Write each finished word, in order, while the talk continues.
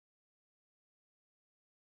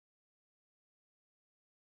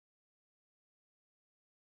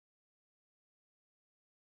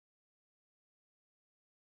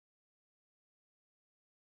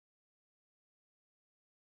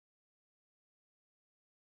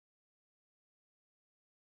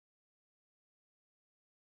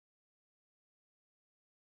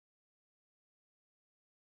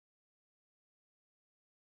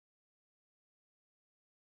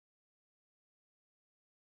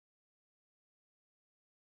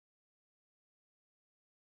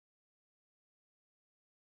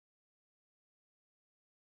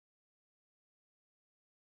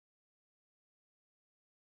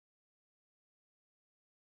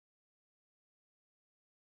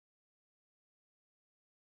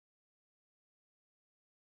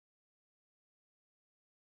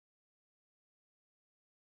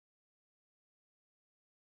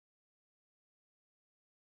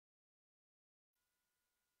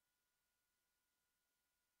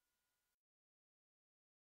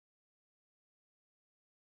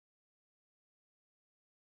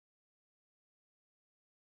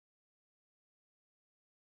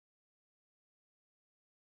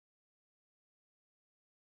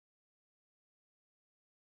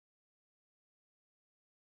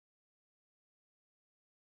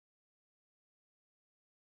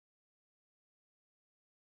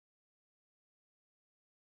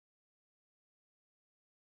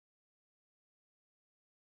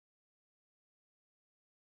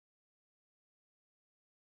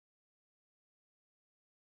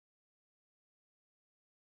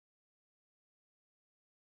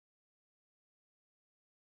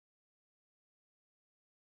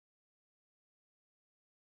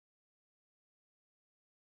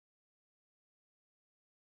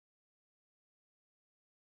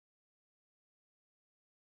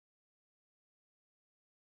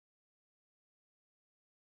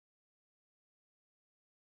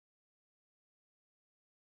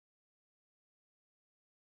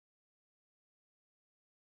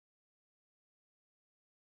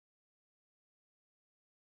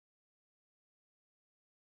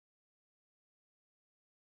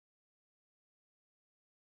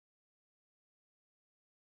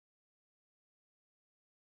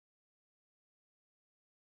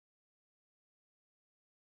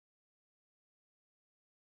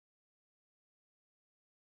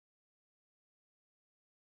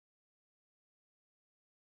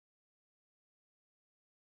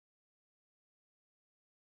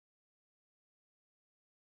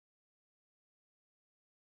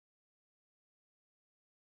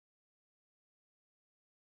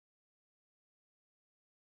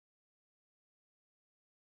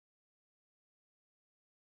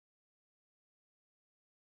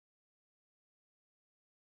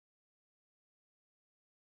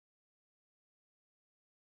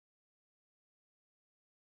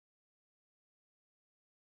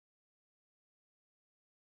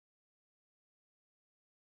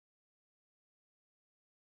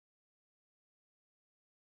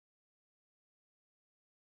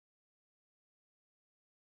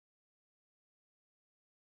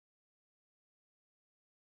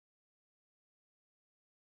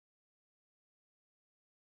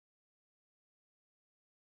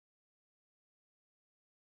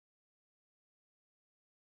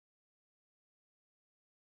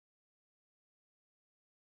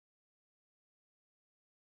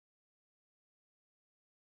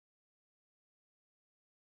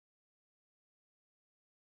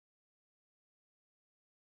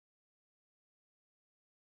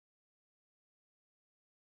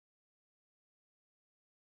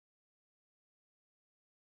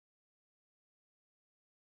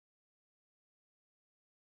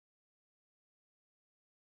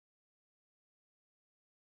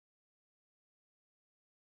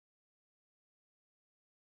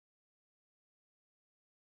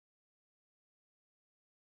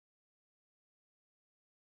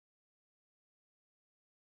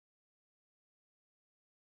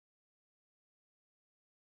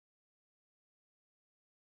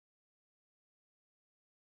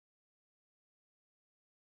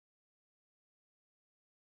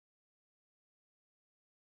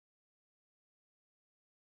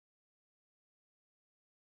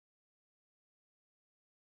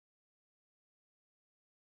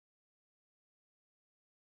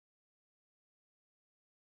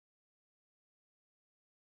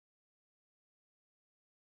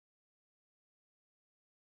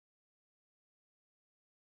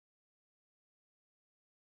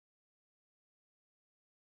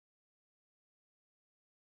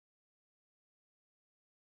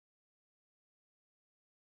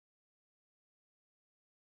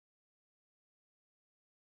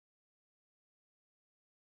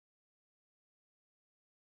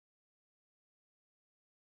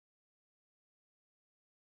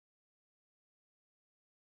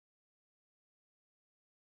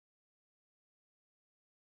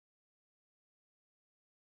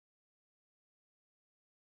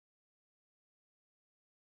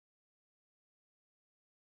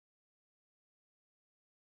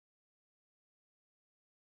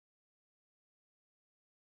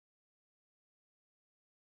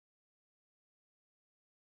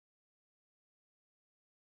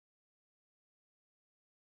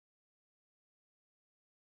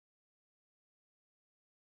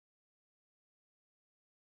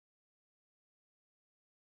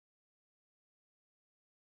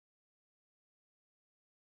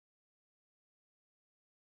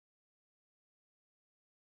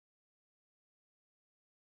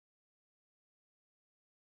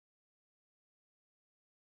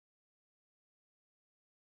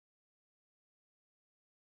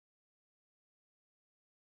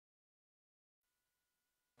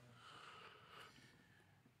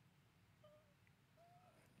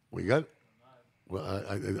We good? Well,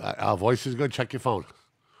 our voice is good. Check your phone.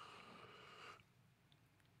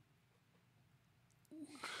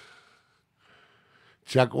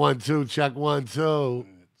 Check 1 2. Check 1 2.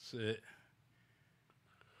 That's it.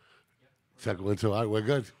 Check 1 2. All right, we're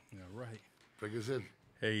good. All right. Bring us in.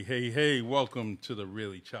 Hey, hey, hey. Welcome to the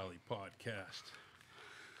Really Charlie podcast.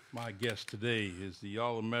 My guest today is the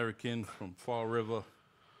All-American from Fall River,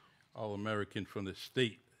 All-American from the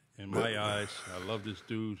state. In my eyes, I love this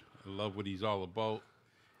dude. I love what he's all about.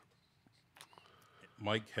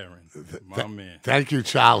 Mike Herren, my man. Thank you,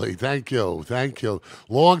 Charlie. Thank you. Thank you.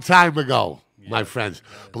 Long time ago, my friends.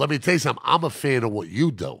 But let me tell you something. I'm a fan of what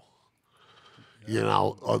you do. You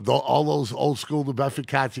know, all those old school New Bedford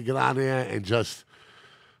cats you get on there and just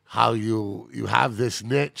how you have this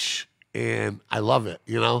niche, and I love it,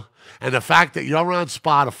 you know? And the fact that you're on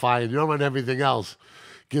Spotify and you're on everything else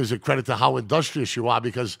gives it credit to how industrious you are,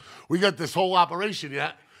 because we got this whole operation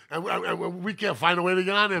yet, and we can't find a way to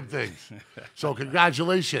get on them things. So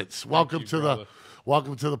congratulations. Welcome to the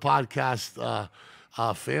podcast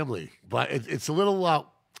family. But it's a little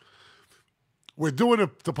we're doing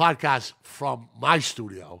the podcast from my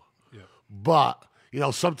studio. Yeah. But, you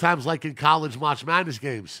know, sometimes like in college March Madness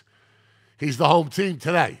games, he's the home team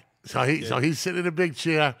today. So he's sitting in a big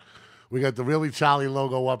chair. We got the Really Charlie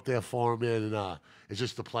logo up there for him, and it's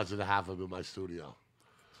just a pleasure to have him in my studio.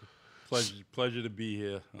 Pleasure to be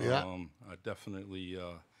here. Yeah. I definitely,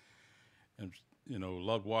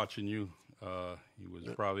 loved watching you. He was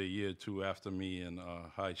probably a year or two after me in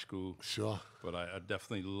high school. Sure. But I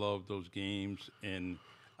definitely loved those games, and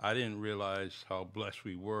I didn't realize how blessed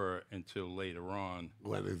we were until later on.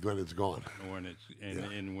 When it's gone.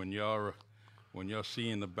 And when you're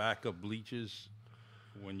seeing the backup bleachers,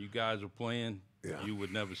 when you guys were playing, you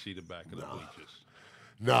would never see the back of the bleachers.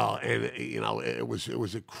 No, and you know it was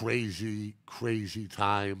a crazy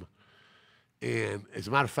time, and as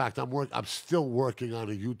a matter of fact, I'm still working on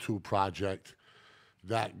a YouTube project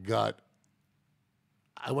that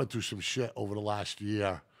I went through some shit over the last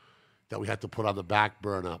year that we had to put on the back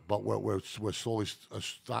burner, but we're slowly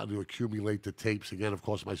starting to accumulate the tapes again. Of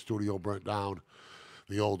course, my studio burnt down,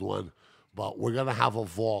 the old one, but we're gonna have a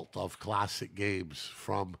vault of classic games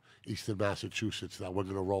from Eastern Massachusetts that we're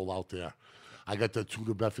gonna roll out there. I got the 2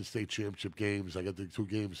 New Bedford State Championship games. I got the 2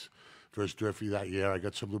 games versus Durfee that year. I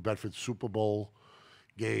got some New Bedford Super Bowl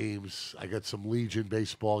games. I got some Legion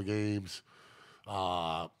baseball games.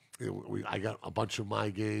 I got a bunch of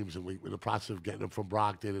my games, and we're in the process of getting them from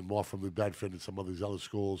Brockton and more from New Bedford and some of these other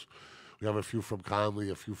schools. We have a few from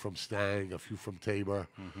Conley, a few from Stang, a few from Tabor,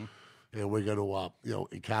 and we're going to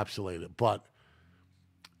encapsulate it. But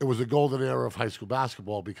it was a golden era of high school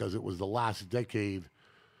basketball because it was the last decade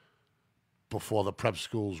before the prep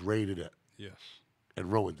schools raided it. Yes.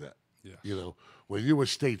 And ruined it. Yes. You know, when you were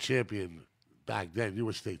state champion back then, you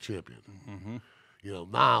were state champion. Mm-hmm. You know,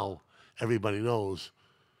 now everybody knows,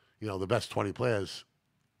 you know, the best 25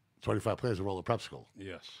 players are all in prep school.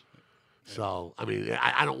 Yes. So, I mean,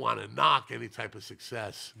 I don't want to knock any type of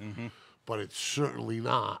success, but it's certainly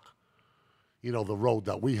not, you know, the road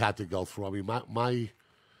that we had to go through. I mean,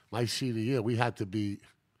 my senior year, we had to beat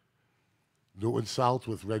Newton South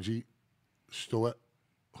with Reggie Stewart,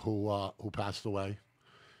 who passed away.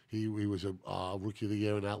 He was a rookie of the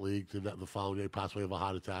year in that league. The following day, passed away of a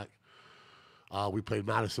heart attack. We played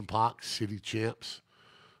Madison Park, city champs,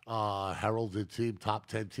 heralded team, top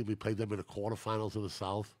 10 team. We played them in the quarterfinals of the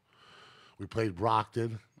South. We played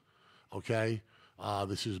Brockton. Okay,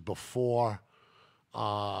 this is before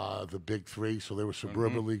the Big Three, so they were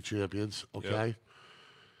suburban league champions. Okay,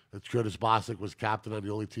 and Curtis Bostic was captain on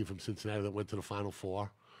the only team from Cincinnati that went to the Final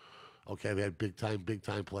Four. Okay, they had big time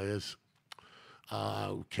players.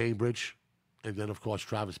 Cambridge, and then of course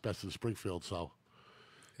Travis Best in Springfield. So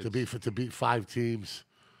to beat 5 teams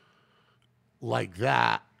like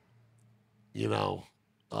that, you know,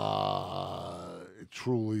 it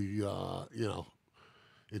truly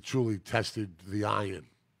tested the iron,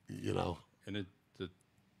 you know. And the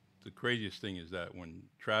craziest thing is that when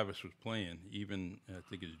Travis was playing, even I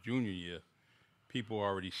think his junior year, people were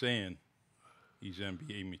already saying he's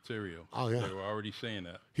NBA material. Oh, yeah. They were already saying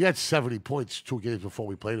that. He had 70 points 2 games before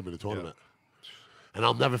we played him in the tournament. Yeah. And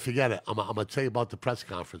I'll never forget it. I'm going to tell you about the press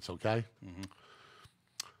conference, okay?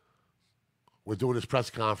 We're doing this press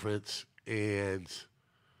conference, and,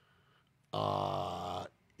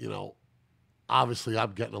 you know, obviously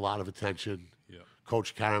I'm getting a lot of attention. Yeah.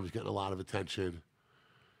 Coach Karam's getting a lot of attention.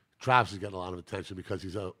 Travis is getting a lot of attention because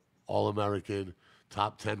he's an All-American,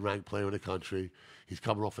 top 10 ranked player in the country. He's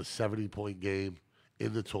coming off a 70-point game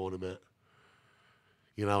in the tournament,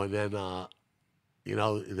 you know, and then, you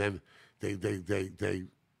know, and then they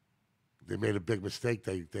they made a big mistake.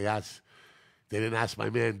 They didn't ask my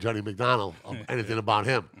man Johnny McDonald anything about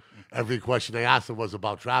him. Every question they asked him was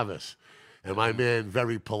about Travis. And my man,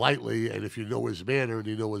 very politely, and if you know his manner and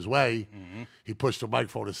you know his way, he pushed the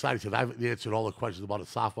microphone aside. He said, I've answered all the questions about a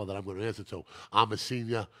sophomore that I'm going to answer to. I'm a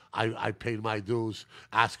senior. I paid my dues.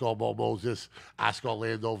 Ask Mo Moses. Ask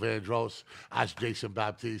Orlando Vandross. Ask Jason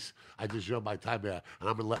Baptiste. I deserve my time there, and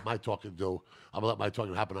I'm going to let my talking do. I'm going to let my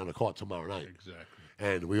talking happen on the court tomorrow night. Exactly.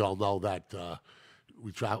 And we all know that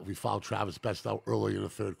we found Travis best out early in the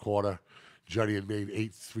third quarter. Johnny had made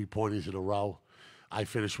 8 3-pointers in a row. I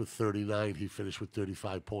finished with 39. He finished with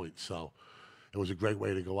 35 points. So it was a great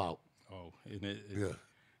way to go out. Oh, and it's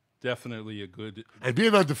definitely a good. And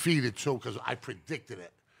being undefeated, too, because I predicted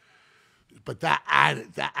it. But that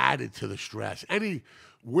added to the stress.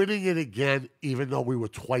 Winning it again, even though we were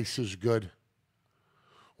twice as good,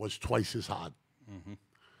 was twice as hard.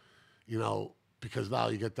 You know, because now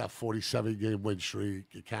you get that 47-game win streak.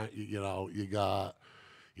 You can't, you're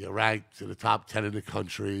ranked in the top 10 in the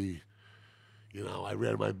country. You know, I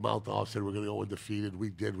ran my mouth off, said we're going to go undefeated. We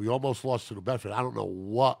did. We almost lost to New Bedford. I don't know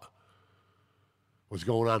what was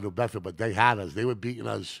going on in New Bedford, but they had us. They were beating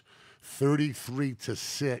us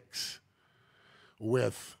 33-6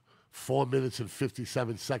 with 4 minutes and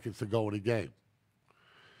 57 seconds to go in the game.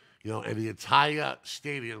 You know, and the entire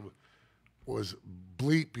stadium was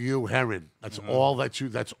bleep you Herren. That's all that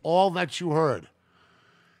you heard.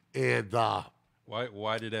 And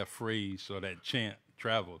why did that phrase or that chant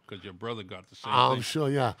travel? Because your brother got the same I'm thing. sure,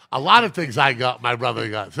 yeah. A lot of things I got, my brother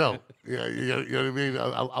got. So, yeah, you know what I mean?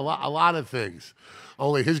 A lot of things.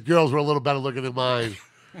 Only his girls were a little better looking than mine.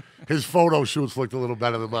 His photo shoots looked a little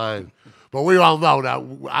better than mine. But we all know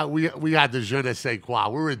that we had the je ne sais quoi.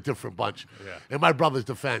 We were a different bunch. Yeah. In my brother's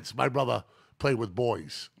defense, my brother played with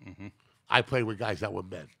boys. I played with guys that were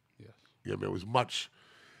men. Yes. You know what I mean? It was much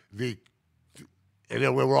and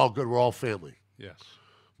then we were all good. We're all family. Yes.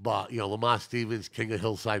 But, Lamar Stevens, king of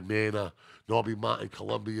Hillside Manor, Norby Martin,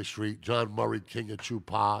 Columbia Street, John Murray, king of Chew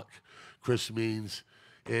Park, Chris Means,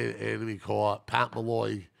 Anthony Court, Pat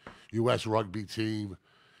Malloy, U.S. rugby team,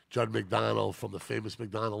 Judd McDonald from the famous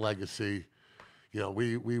McDonald legacy. You know,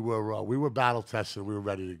 we were battle tested and we were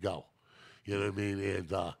ready to go. You know what I mean?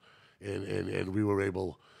 And we were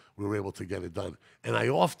able to get it done. And I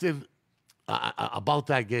often about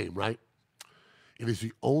that game, right? It is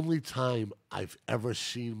the only time I've ever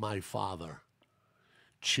seen my father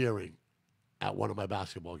cheering at one of my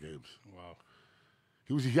basketball games. Wow.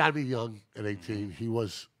 He had me young at 18. He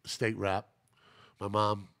was state rep. My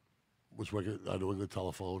mom was working at New England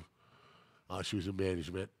Telephone. She was in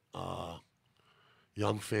management.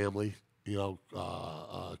 Young family,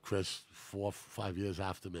 Chris, 4 or 5 years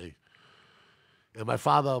after me. And my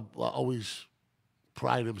father always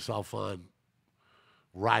prided himself on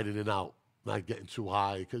riding it out. Not getting too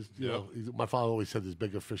high because my father always said there's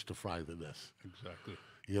bigger fish to fry than this. Exactly.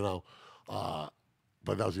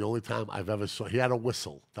 But that was the only time I've ever saw. He had a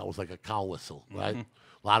whistle that was like a cow whistle, right? A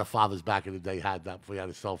lot of fathers back in the day had that before you had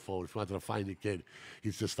a cell phone. If you wanted to find your kid,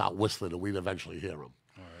 he'd just start whistling and we'd eventually hear him.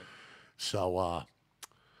 All right. So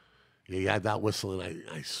he had that whistle and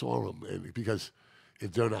I saw him and because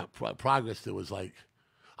during that progress there was like,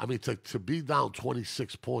 I mean to be down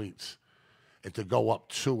 26 points. And to go up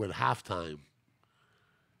 2 at halftime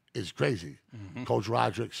is crazy. Coach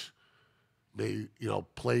Rodriguez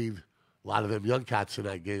played a lot of them young cats in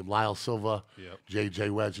that game. Lyle Silva,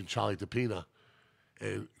 J.J. Wedge, and Charlie DePina.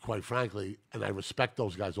 And quite frankly, and I respect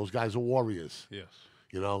those guys. Those guys are warriors. Yes.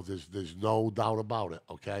 There's no doubt about it,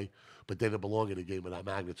 okay? But they didn't belong in a game of that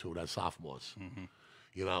magnitude as sophomores.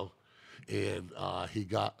 And I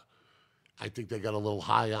think they got a little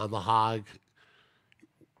high on the hog.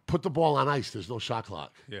 Put the ball on ice. There's no shot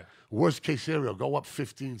clock. Yeah. Worst case scenario, go up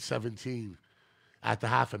 15-17 at the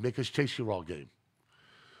half and make us chase your all game.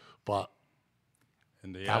 But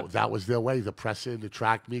that was their way, the press in, the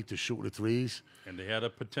track meet, the shoot the threes. And they had a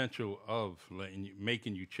potential of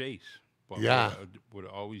making you chase. But would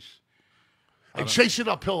always... And chasing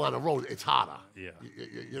uphill on the road, it's harder. Yeah.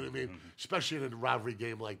 You know what I mean? Especially in a rivalry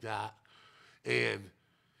game like that. And...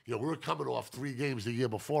 we were coming off 3 games the year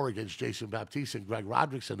before against Jason Baptiste and Greg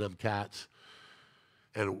Rodriguez and them cats,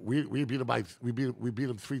 and we beat them we beat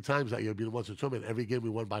them 3 times that year. Beat them once in a tournament. Every game we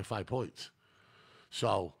won by 5 points.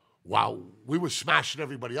 So while we were smashing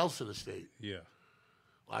everybody else in the state,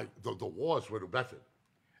 like the wars were New Bedford.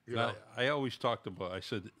 I always talked about. I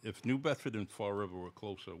said if New Bedford and Fall River were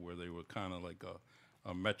closer, where they were kind of like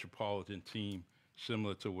a metropolitan team.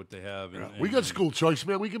 Similar to what they have. We got school choice,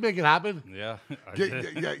 man. We can make it happen. Yeah.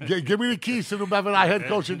 Give me the keys to New Bedford, our head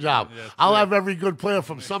coaching job. I'll have every good player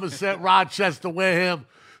from Somerset, Rochester, Wareham,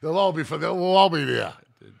 They'll all be we'll all be there.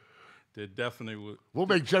 They definitely would. We'll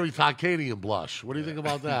make Jerry Tarkanian blush. What do you think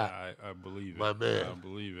about that? I believe it. My man. I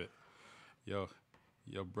believe it. Your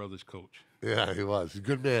brother's coach. Yeah, he was. He's a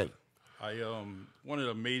good man. One of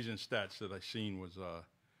the amazing stats that I seen was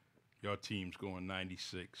your team's going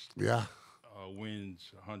 96. Yeah.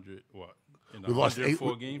 Wins 100. What? In We lost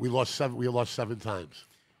 104 games. We lost 7. We lost 7 times.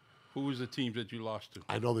 Who was the teams that you lost to?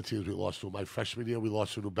 I know the teams we lost to. My freshman year, we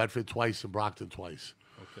lost to New Bedford twice and Brockton twice.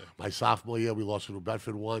 Okay. My sophomore year, we lost to New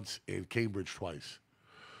Bedford once and Cambridge twice.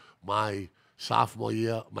 My sophomore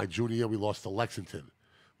year, my junior year, we lost to Lexington.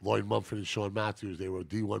 Lloyd Mumford and Sean Matthews, they were a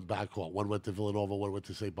D1 backcourt. One went to Villanova, one went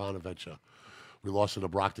to St. Bonaventure. We lost in the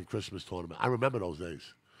Brockton Christmas tournament. I remember those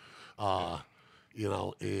days. You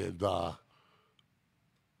know, and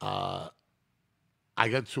I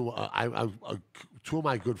got to, two of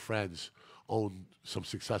my good friends owned some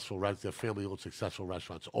successful restaurants. Their family owned successful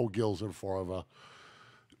restaurants. O'Gill's and Forever,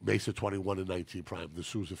 Mesa 21 and 19 Prime, the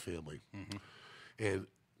Sousa family. Mm-hmm. And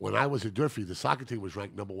when I was at Durfee, the soccer team was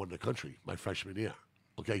ranked #1 in the country my freshman year.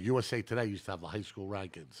 Okay, USA Today used to have the high school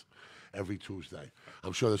rankings every Tuesday.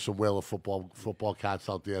 I'm sure there's some Whaler football cats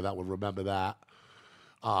out there that would remember that.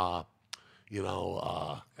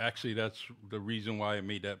 Actually, that's the reason why I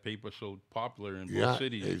made that paper so popular in both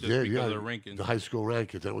cities, just because of the rankings. The high school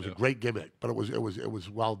rankings. And it was a great gimmick, but it was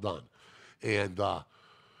well done. And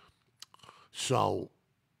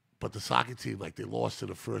but the soccer team, like, they lost in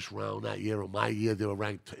the first round that year. In my year, they were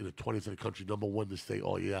ranked in the 20th in the country, #1 in the state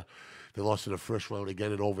all year. They lost in the first round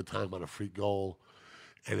again in overtime on a free goal.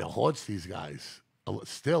 And it haunts these guys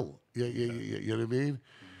still. You know what I mean?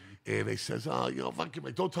 Mm-hmm. And they says, fuck you,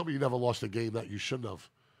 man. Don't tell me you never lost a game that you shouldn't have.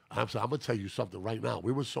 I'm saying, I'm going to tell you something right now.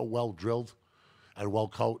 We were so well drilled and well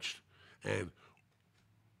coached and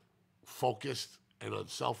focused and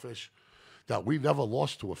unselfish that we never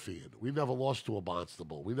lost to a Fiend. We never lost to a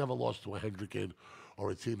Barnstable. We never lost to a Hendricken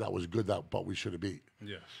or a team that was good but we should have beat.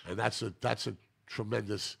 Yes. And that's a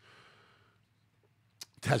tremendous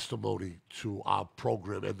testimony to our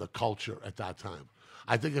program and the culture at that time.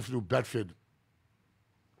 I think if New Bedford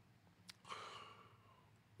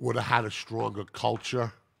would have had a stronger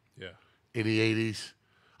culture in the 80s,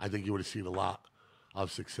 I think you would have seen a lot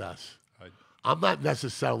of success. I'm not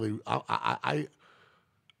necessarily, I'm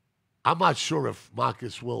not sure if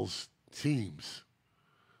Marcus Will's teams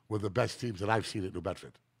were the best teams that I've seen at New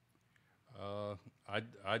Bedford. I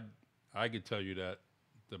could tell you that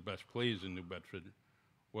the best players in New Bedford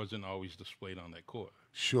wasn't always displayed on that court.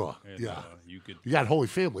 Sure, and, yeah. You had Holy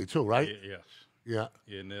Family too, right? Yes. Yeah.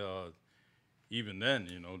 And even then,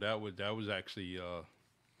 that was actually a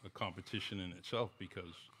competition in itself,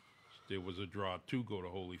 because there was a draw to go to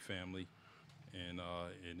Holy Family, and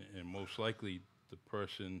most likely the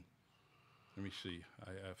person, let me see,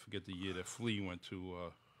 I forget the year that Flea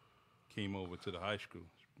came over to the high school.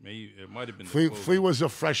 Maybe it might have been Flea was a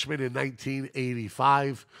freshman in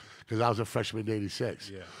 1985, because I was a freshman in 86.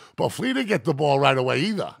 Yeah. But Flea didn't get the ball right away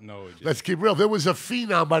either. No, it didn't. Let's keep real. There was a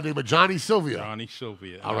phenom by the name of Johnny Sylvia. Johnny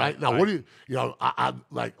Sylvia. All right. Now, what do I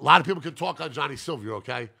like, a lot of people can talk on Johnny Sylvia,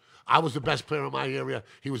 okay? I was the best player in my area.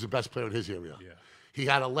 He was the best player in his area. Yeah. He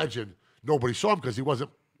had a legend. Nobody saw him because he wasn't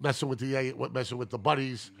messing with the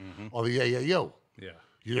buddies or the AAU. Yeah.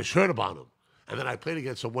 You just heard about him. And then I played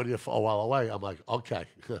against him 1 year for OLOA. I'm like, okay,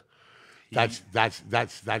 that's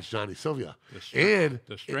Johnny Sylvia. The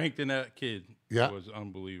strength in that kid was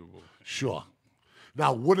unbelievable. Sure.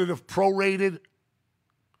 Now, would it have prorated?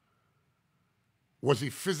 Was he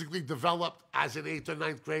physically developed as an 8th or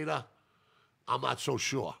 9th grader? I'm not so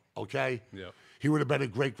sure, okay? Yeah. He would have been a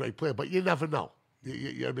great player, but you never know.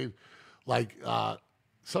 You know what I mean? Like,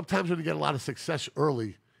 sometimes when you get a lot of success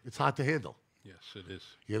early, it's hard to handle. Yes, it is.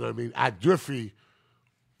 You know what I mean? At Durfee,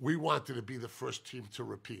 we wanted to be the first team to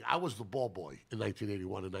repeat. I was the ball boy in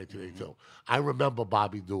 1981 and 1982. Mm-hmm. I remember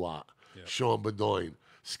Bobby Duart, Sean Bedoin,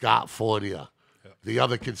 Scott Fournier, the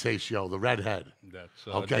other Consatio, the redhead.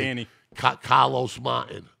 That's Danny. Carlos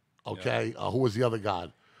Martin. Okay, who was the other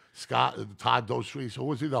guy? Scott, Todd Dostrice. Who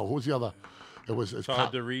was he? No, who was the other? It was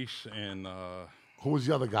Todd DeReese and. Who was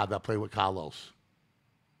the other guy that played with Carlos?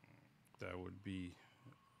 That would be.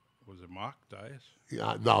 Was it Mark Dias?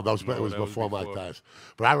 Yeah, no, it was before Mark Dias.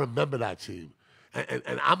 But I remember that team.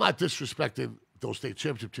 And I'm not disrespecting those state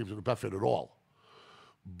championship teams in the Bedford at all.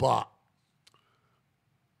 But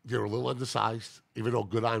they were a little undersized, even though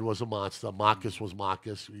Goodine was a monster. Marcus was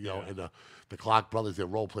Marcus, and the Clark brothers, their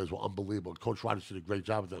role players were unbelievable. Coach Rogers did a great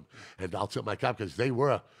job with them. And I'll tip my cap because they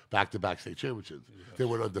were back-to-back state champions. Yes. They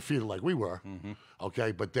weren't undefeated like we were,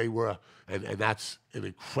 okay? But they were, and that's an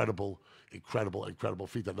incredible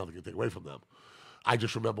feat that nothing can take away from them. I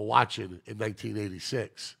just remember watching in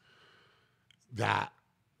 1986 that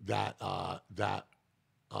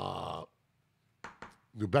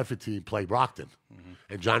New Bedford team play Brockton,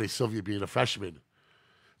 and Johnny Sylvia being a freshman,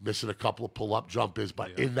 missing a couple of pull-up jumpers,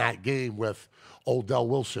 but in that game with Odell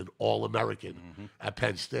Wilson, All-American at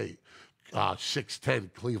Penn State,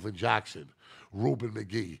 6'10", Cleveland Jackson, Reuben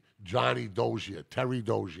McGee, Johnny Dozier, Terry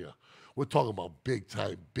Dozier. We're talking about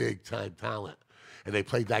big-time talent. And they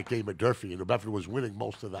played that game at Durfee, and New Bedford was winning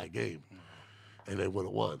most of that game, and they would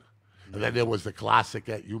have won. And then there was the classic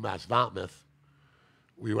at UMass Dartmouth.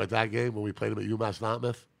 Were you at that game when we played them at UMass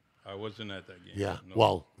Dartmouth? I wasn't at that game. Yeah. No.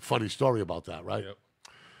 Well, funny story about that, right?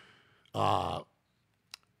 Yep.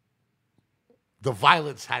 The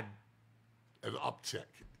violence had an uptick.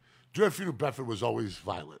 Durfee, New Bedford was always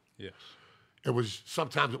violent. Yes.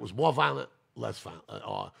 Sometimes it was more violent, less violent,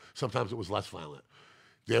 or sometimes it was less violent.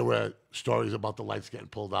 There were stories about the lights getting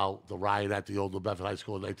pulled out, the riot at the old New Bedford High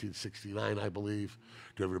School in 1969, I believe,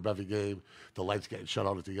 during the New Bedford game, the lights getting shut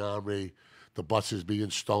out at the Armory, the buses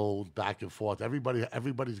being stoned back and forth.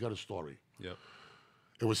 Everybody's got a story. Yep.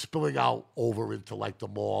 It was spilling out over into like the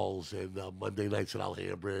malls and Monday nights at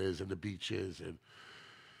Alhambras and the beaches,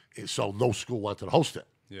 and so no school wanted to host it.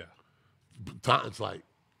 Yeah. Taunton's like,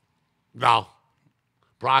 no.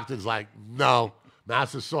 Brockton's like, no.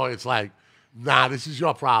 Massasoit's like, nah, this is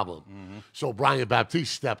your problem. So Brian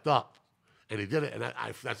Baptiste stepped up, and he did it. And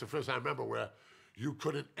that's the first time I remember where you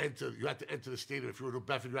couldn't enter. You had to enter the stadium. If you were New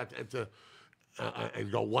Bedford, you had to enter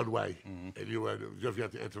and go one way. And if you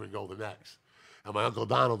had to enter and go the next. And my Uncle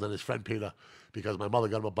Donald and his friend Peter, because my mother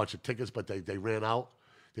got him a bunch of tickets, but they ran out.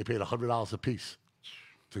 They paid $100 a piece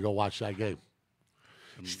to go watch that game.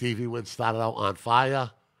 Stevie Wynn started out on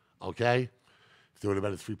fire, okay? If there would have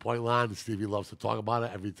been a three-point line, and Stevie loves to talk about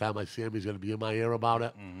it. Every time I see him, he's going to be in my ear about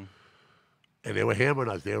it. And they were hammering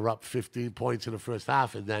us. They were up 15 points in the first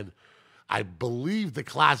half. And then I believe the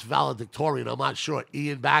class valedictorian, I'm not sure,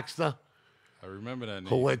 Ian Baxter, I remember that name.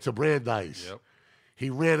 who went to Brandeis. Yep. He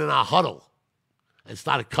ran in our huddle and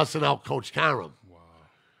started cussing out Coach Karam. Wow.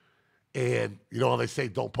 And you know how they say,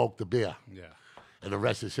 don't poke the bear. Yeah. And the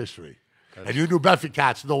rest is history. And you New Bedford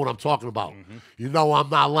cats know what I'm talking about. You know I'm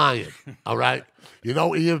not lying, all right? You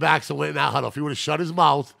know Ian Baxter went in that huddle. If he would have shut his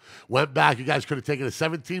mouth, went back, you guys could have taken a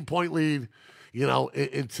 17-point lead,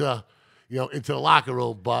 into the locker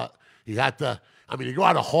room. But he had to, you go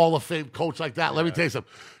out a Hall of Fame coach like that. Let me tell you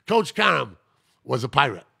something. Coach Karam was a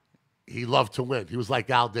pirate. He loved to win. He was like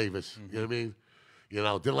Al Davis. You know what I mean?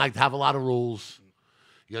 Didn't like to have a lot of rules.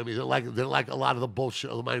 You know what I mean? Didn't like a lot of the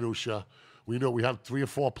bullshit, the minutia. We knew we had 3 or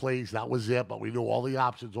 4 plays. That was it. But we knew all the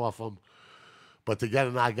options off him. But to get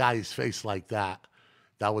in our guy's face like that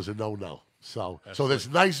was a no-no. So this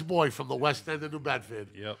nice boy from the West End of New Bedford,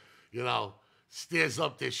 stirs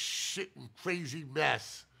up this shit and crazy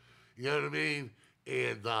mess. You know what I mean?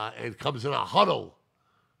 And comes in a huddle,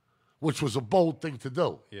 which was a bold thing to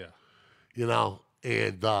do. Yeah.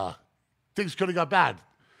 And things could have got bad.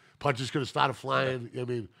 Punches could have started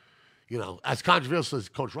flying. As controversial as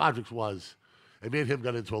Coach Rodrigues was, and me and him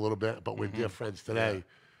got into a little bit, but we're dear friends today. Yeah.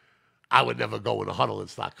 I would never go in a huddle and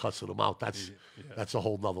start cussing them out. That's a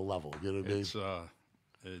whole nother level. You know what I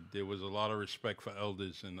mean? There was a lot of respect for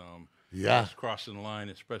elders, and crossing the line,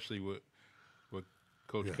 especially with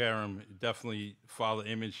Coach Karam. Definitely father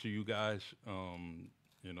image to you guys. From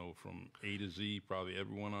A to Z, probably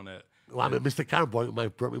everyone on that. Well, Mr. Karam brought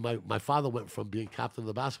my father went from being captain of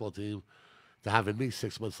the basketball team to having me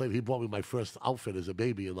 6 months later. He bought me my first outfit as a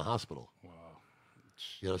baby in the hospital. Wow.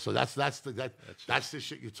 So that's the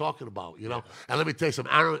shit you're talking about, And let me tell you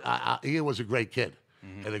something. Ian was a great kid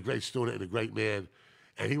and a great student and a great man.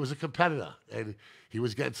 And he was a competitor. And he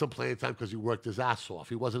was getting some playing time because he worked his ass off.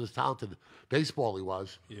 He wasn't as talented baseball he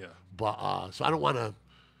was. Yeah. But so I don't want to,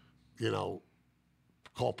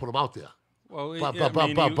 put him out there. Well,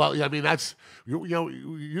 that's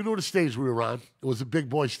you know the stage we were on. It was a big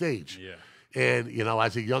boy stage. Yeah. And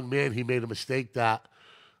as a young man, he made a mistake that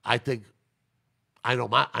I think I know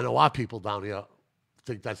our people down here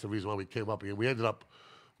think that's the reason why we came up here. We ended up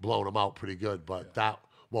blowing him out pretty good, but that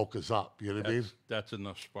woke us up. You know what I mean? That's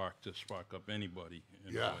enough spark to spark up anybody.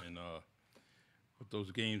 But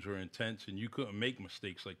those games were intense, and you couldn't make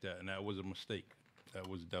mistakes like that, and that was a mistake. That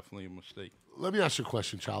was definitely a mistake. Let me ask you a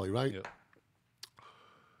question, Charlie. Right? Yep.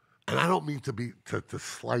 And I don't mean to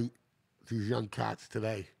slight these young cats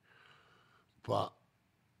today, but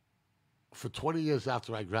for 20 years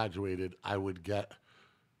after I graduated, I would get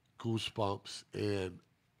goosebumps and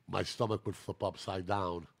my stomach would flip upside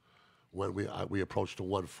down when we approached the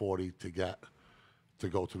 140 to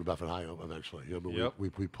go to New Bedford High eventually.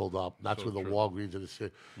 We pulled up. That's where the Walgreens and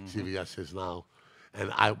the CVS is now.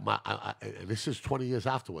 And and this is 20 years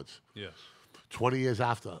afterwards. Yes. 20 years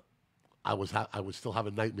after, I was still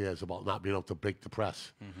having nightmares about not being able to break the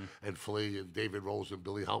press, and Flea and David Rose and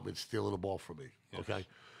Billy Heltman stealing the ball from me. Yes. Okay,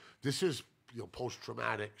 this is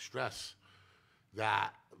post-traumatic stress,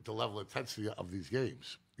 that the level of intensity of these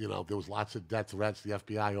games. There was lots of death threats. The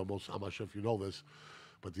FBI almost, I'm not sure if you know this,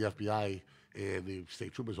 but the FBI and the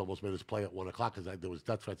state troopers almost made us play at 1 o'clock because there was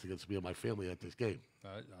death threats against me and my family at this game.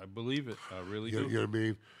 I believe it. I really do. You know what I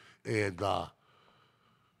mean?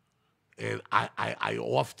 And I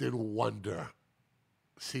often wonder,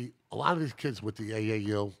 see, a lot of these kids with the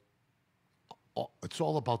AAU, it's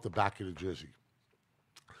all about the back of the jersey.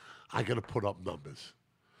 I got to put up numbers.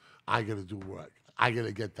 I got to do work. I got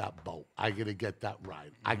to get that boat. I got to get that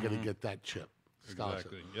ride. I got to get that chip.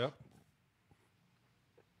 Exactly. Yep.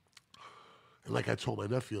 And like I told my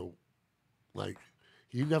nephew,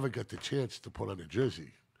 you never got the chance to put on a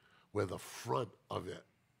jersey where the front of it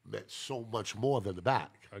meant so much more than the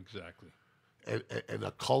back. Exactly. And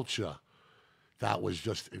a culture that was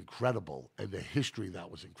just incredible, and the history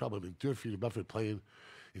that was incredible. I mean, Durfee and Bedford playing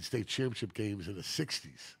in state championship games in the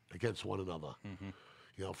 60s against one another.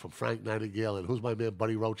 From Frank Nightingale, and who's my man,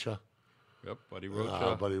 Buddy Rocha? Yep, Buddy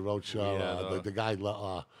Rocha. Buddy Rocha. The guy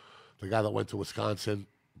that went to Wisconsin,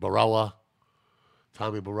 Baroa.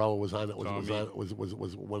 Tommy Baroa was on it.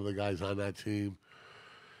 Was one of the guys on that team.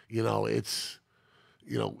 It's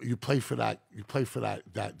you play for that. You play for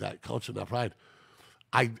that culture, that pride.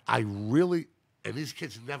 I really, and these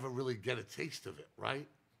kids never really get a taste of it, right?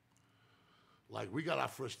 Like, we got our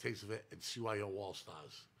first taste of it in CYO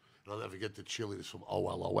All-Stars. And I'll never get the cheerleaders from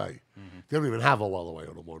OLOA. They don't even have OLOA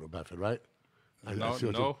on the New Bedford, right?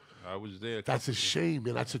 No, I was there. That's a shame,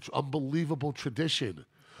 man. That's an unbelievable tradition.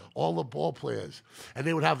 All the ball players. And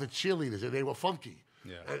they would have the cheerleaders, and they were funky.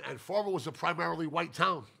 Yeah. And Farmer was a primarily white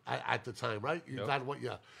town at the time, right? You had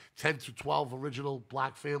 10 to 12 original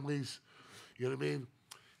black families. You know what I mean?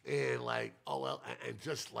 And and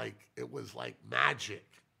just it was like magic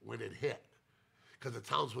when it hit. Because the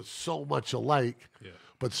towns were so much alike,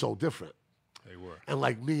 but so different. They were. And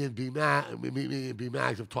like me and B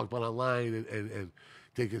Mags have talked about online, and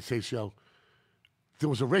they can say, there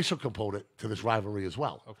was a racial component to this rivalry as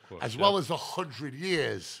well. Of course. As well as 100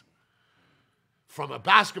 years from a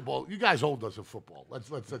basketball. You guys owned us in football. Let's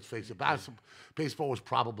face it. Baseball was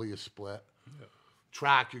probably a split. Yeah.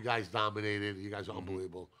 Track, you guys dominated. You guys are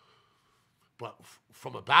unbelievable. But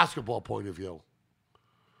from a basketball point of view,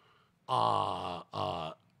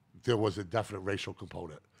 there was a definite racial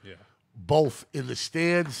component. Yeah. Both in the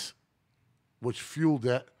stands, which fueled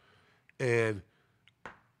it, and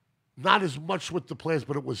not as much with the players,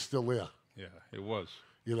 but it was still there. Yeah, it was.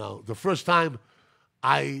 The first time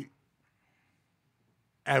I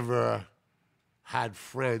ever had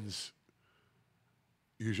friends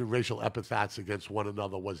using racial epithets against one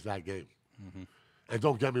another was that game. And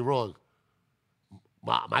don't get me wrong,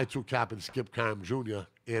 my two captains, Skip Karam Jr.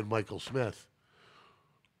 and Michael Smith,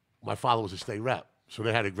 my father was a state rep, so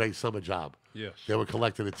they had a great summer job. Yes. They were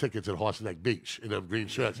collecting the tickets at Horse Neck Beach in them green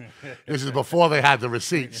shirts. This is before they had the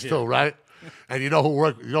receipts too, right? And you know who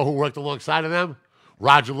worked alongside of them?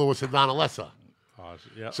 Roger Lewis and Donna Lesser.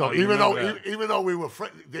 So even though we were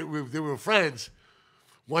they were friends,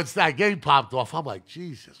 once that game popped off, I'm like,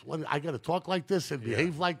 Jesus, I got to talk like this and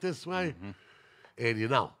behave like this way,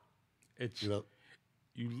 and it's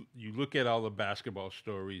you look at all the basketball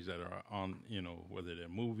stories that are on, whether they're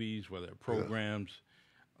movies, whether they're programs,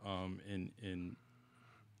 and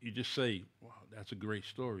you just say, wow, that's a great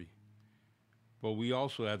story. But we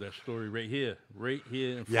also have that story right here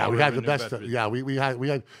in yeah, we had the best. We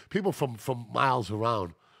had people from miles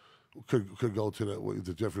around could go to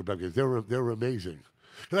the Jeffrey Beckers. They were amazing.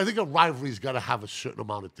 Because I think a rivalry's got to have a certain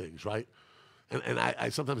amount of things, right? And I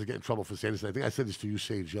sometimes get in trouble for saying this. And I think I said this to you,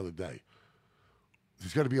 Sage, the other day.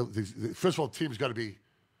 There's got to be first of all, the team's got to be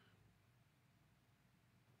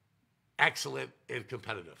excellent and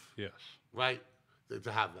competitive. Yes. Right?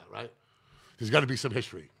 To have that, right? There's got to be some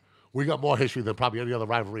history. We got more history than probably any other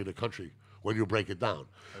rivalry in the country when you break it down.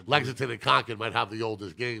 Lexington and Concord might have the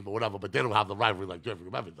oldest game or whatever, but they don't have the rivalry like Durfee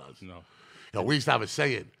ever does. No. We used to have a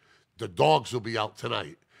saying, the dogs will be out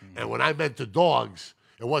tonight. And when I meant the dogs,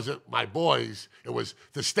 it wasn't my boys. It was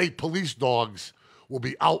the state police dogs will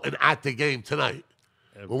be out and at the game tonight.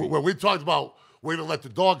 When we talked about we're going to let the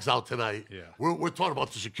dogs out tonight, we're talking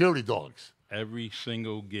about the security dogs. Every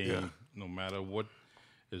single game, no matter what,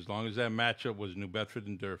 as long as that matchup was New Bedford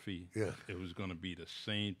and Durfee, it was going to be the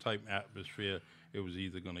same type atmosphere. It was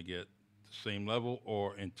either going to get the same level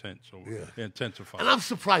or intensify. And I'm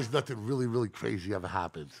surprised nothing really, really crazy ever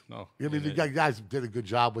happened. No. You guys did a good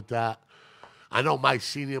job with that. I know my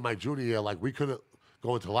senior, my junior year, like we couldn't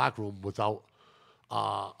go into the locker room without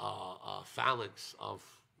a phalanx of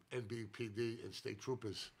NBPD and state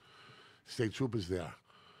troopers there.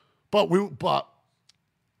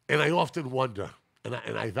 And I often wonder, and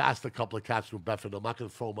I've asked a couple of cats from Bedford, I'm not going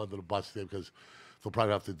to throw them under the bus there because they'll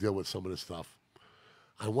probably have to deal with some of this stuff.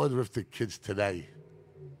 I wonder if the kids today,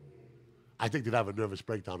 I think they'd have a nervous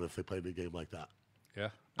breakdown if they played a game like that. Yeah.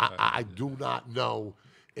 I do not know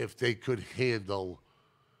if they could handle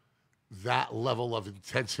that level of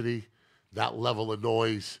intensity, that level of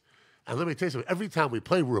noise. And let me tell you something, every time we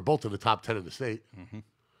played, we were both in the top 10 in the state. Mm-hmm.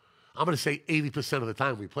 I'm going to say 80% of the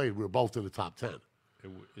time we played, we were both in the top 10. You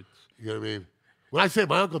know what I mean? When I say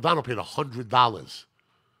my Uncle Donald paid $100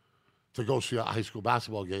 to go see a high school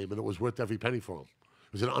basketball game, and it was worth every penny for him.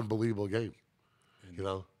 It was an unbelievable game, you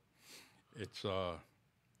know?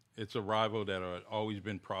 It's a rival that I've always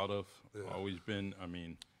been proud of, always been. I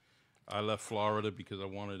mean, I left Florida because I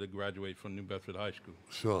wanted to graduate from New Bedford High School.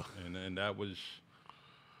 Sure. And that was,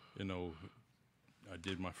 you know, I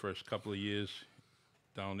did my first couple of years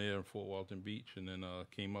down there in Fort Walton Beach, and then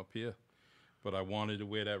came up here. But I wanted to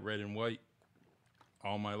wear that red and white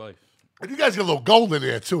all my life. And you guys get a little gold in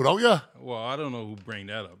there too, don't you? Well, I don't know who bring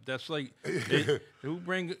that up. That's like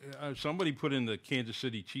somebody put in the Kansas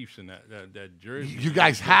City Chiefs in that jersey. You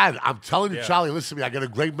guys had. I'm telling you, Charlie. Listen to me. I got a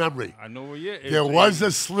great memory. I know. Yeah, there was 80.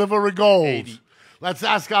 A sliver of gold. 80. Let's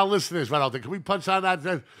ask our listeners right out there. Can we punch on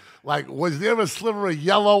that? Like, was there a sliver of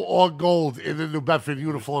yellow or gold in the New Bedford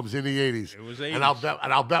uniforms in the 80s? It was 80s. And I'll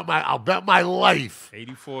bet my life.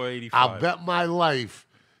 84, 85. I'll bet my life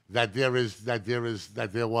that there was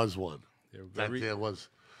one.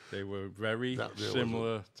 They were very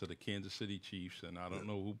similar to the Kansas City Chiefs, and I don't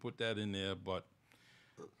know who put that in there, but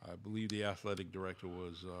I believe the athletic director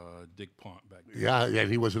was Dick Pont back then. Yeah,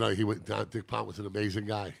 Dick Pont was an amazing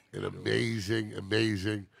guy, an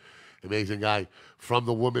amazing guy from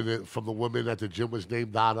the woman that the gym was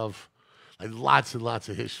named out of, and lots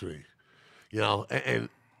of history, you know. And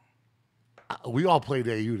we all played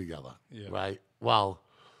AU together, right? Well,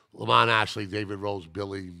 Lamont Ashley, David Rose,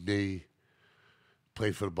 Billy, me.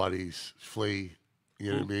 Played for the Buddies, Flea,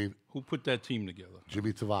 you know what I mean? Who put that team together?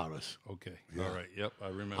 Jimmy Tavares. Okay, all right, yep, I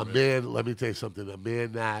remember. A man, let me tell you something, a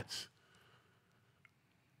man that,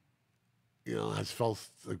 you know, has felt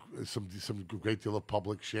some great deal of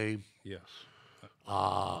public shame. Yes.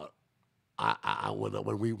 When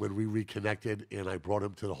we reconnected and I brought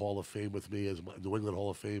him to the Hall of Fame with me, as New England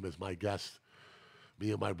Hall of Fame as my guest,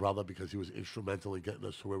 me and my brother, because he was instrumental in getting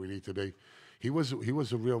us to where we need to be. He was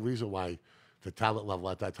the real reason why the talent level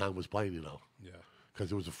at that time was playing, you know. Yeah. Because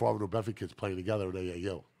there was the four New Bedford kids playing together in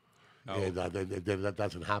AAU. Oh. And that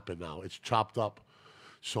doesn't happen now. It's chopped up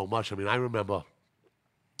so much. I mean, I remember,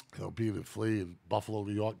 you know, being in Flea in Buffalo,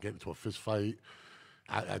 New York, getting into a fist fight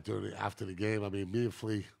after the game. I mean, me and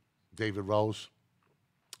Flea, David Rose,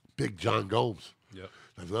 big John Gomes. Yeah.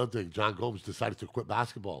 That's another thing. John Gomes decided to quit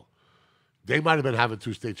basketball. They might have been having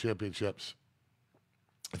 2 state championships.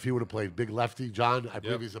 If he would have played big lefty, John, I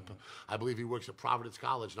believe he works at Providence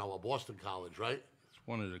College now, or Boston College, right? It's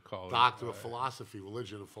one of the colleges. Doctor of philosophy,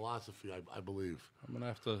 religion and philosophy, I believe. I'm gonna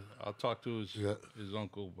have to. I'll talk to his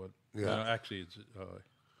uncle, but actually, it's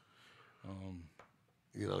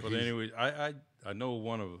you know. But anyway, I know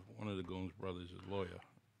one of the Gomes brothers is a lawyer.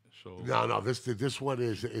 So no, this one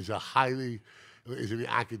is in the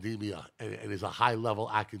academia and is a high-level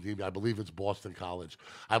academia. I believe it's Boston College.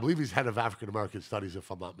 I believe he's head of African-American studies, if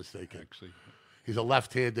I'm not mistaken. Actually. He's a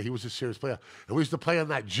left-hander. He was a serious player. And we used to play on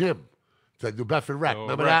that gym, the New Bedford Rec.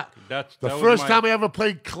 Remember that? The first time I ever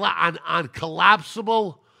played on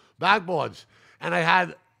collapsible backboards. And I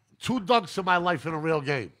had 2 dunks in my life in a real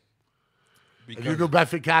game. And you New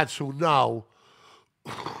Bedford cats who know,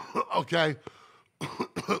 okay,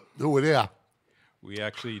 who were there. We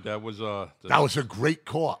actually, that was a great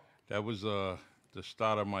court. That was the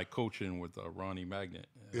start of my coaching with Ronnie Magnet.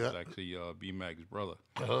 It was actually B-Mag's brother.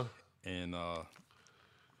 Uh-huh. And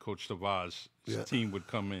Coach Tavares' team would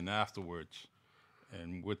come in afterwards,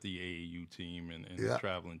 and with the AAU team and the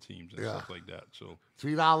traveling teams and stuff like that. So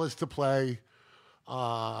 $3 to play.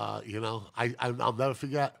 You know, I'll never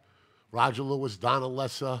forget Roger Lewis, Donna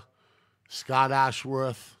Lesser, Scott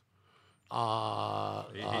Ashworth.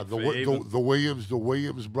 The Williams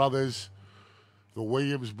brothers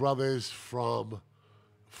from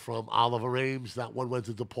Oliver Ames. That one went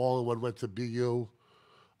to DePaul and one went to BU.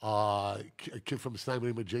 A kid from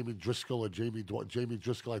Steinman named Jamie Driscoll Jamie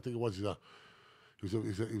Driscoll, I think it was. He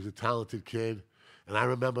was a talented kid, and I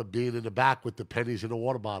remember being in the back with the pennies and the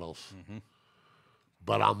water bottles. Mm-hmm.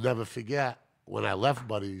 But I'll never forget when I left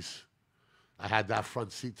Buddies. I had that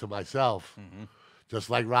front seat to myself, just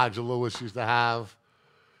like Roger Lewis used to have,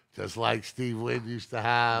 just like Steve Wynn used to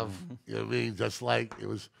have. You know what I mean? Just like it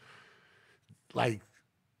was like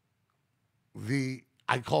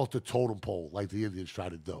I call it the totem pole, like the Indians try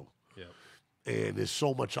to do. Yeah. And there's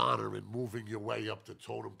so much honor in moving your way up the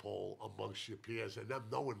totem pole amongst your peers, and them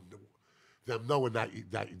knowing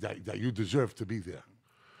that you deserve to be there.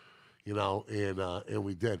 You know, and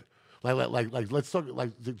we did. Like let's talk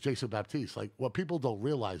like Jason Baptiste. Like what people don't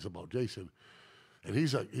realize about Jason, and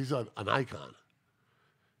he's an icon.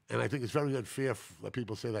 And I think it's very unfair that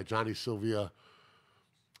people say that Johnny Sylvia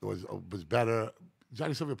was better.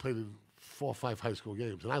 Johnny Sylvia played in 4 or 5 high school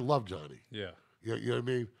games, and I love Johnny. Yeah. You know what I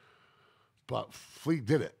mean? But Flea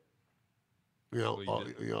did it. You know,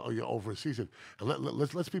 over a season. And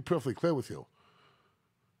let's be perfectly clear with you.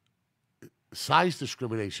 Size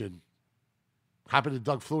discrimination happened to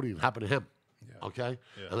Doug Flutie and happened to him. Yeah. Okay?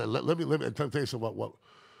 Yeah. And let me tell you some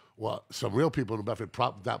what some real people in New Bedford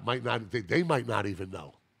that they might not even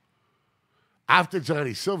know. After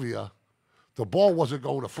Johnny Sylvia, the ball wasn't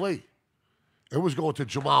going to Flea. It was going to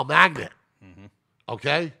Jamal Magnet.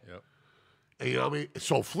 Okay? Yep. And you know what I mean?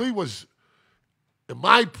 So Flea was, in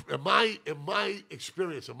my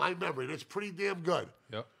experience, in my memory, and it's pretty damn good.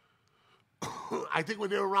 Yep. I think when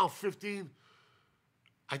they were around 15,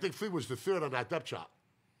 I think Flea was the third on that depth chart.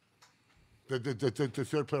 The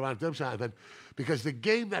third player on the depth chart. And then, because the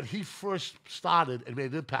game that he first started and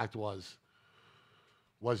made an impact was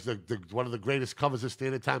one of the greatest covers of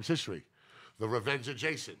Standard Times history, The Revenge of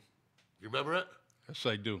Jason. You remember it? Yes,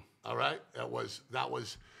 I do. All right? That was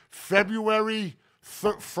Friday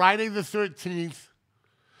the 13th,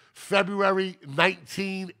 February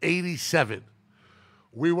 1987.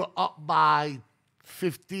 We were up by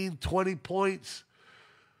 15, 20 points.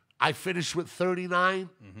 I finished with 39.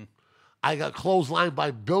 I got clotheslined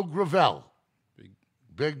by Bill Gravel.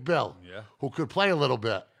 Big Bill. Yeah. Who could play a little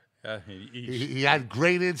bit. Yeah, he had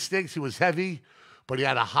great instincts. He was heavy, but he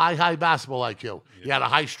had a high basketball IQ. Yeah. He had a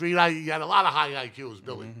high street IQ. He had a lot of high IQs,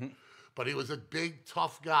 Billy. But he was a big,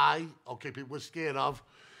 tough guy. Okay, people were scared of.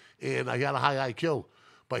 And I had a high IQ.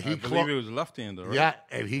 But I believe he was a left-hander, right? Yeah,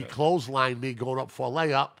 and he clotheslined me going up for a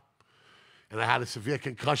layup. And I had a severe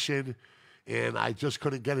concussion, and I just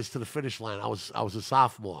couldn't get us to the finish line. I was a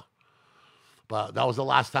sophomore. But that was the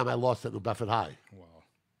last time I lost at New Bedford High. Wow.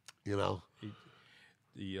 You know?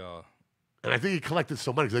 And I think he collected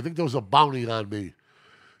some money because I think there was a bounty on me.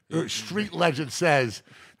 Street legend says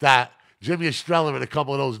that Jimmy Estrella and a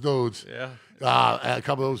couple of those dudes, a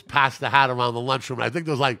couple of those passed the hat around the lunchroom. And I think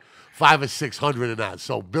there was like 500 or 600 in that.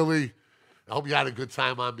 So Billy, I hope you had a good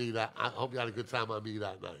time on me that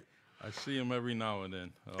night. I see him every now and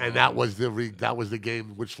then. And that was the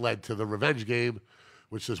game which led to the revenge game,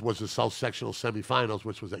 which was the South Sectional semifinals,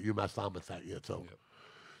 which was at UMass Dartmouth that year too. Yep.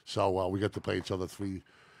 So we got to play each other three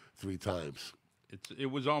times. It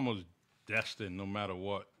was almost destined, no matter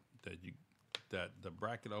what, that the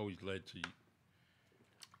bracket always led to.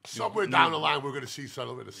 Somewhere down the line, we're going to see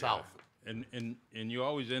something in the South. And you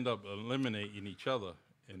always end up eliminating each other.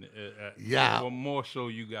 And well, more so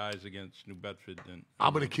you guys against New Bedford than.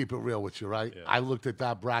 I'm going to keep it real with you, right? Yeah. I looked at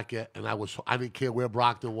that bracket, and I didn't care where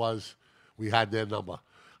Brockton was. We had their number.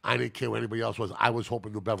 I didn't care where anybody else was. I was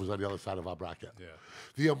hoping New Bedford was on the other side of our bracket. Yeah.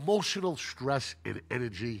 The emotional stress and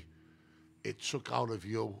energy it took out of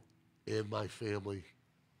you and my family,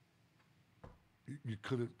 you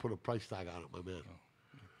couldn't put a price tag on it, my man.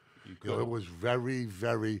 No. It was very,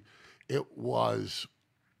 very, it was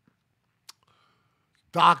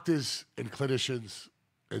doctors and clinicians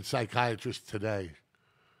and psychiatrists today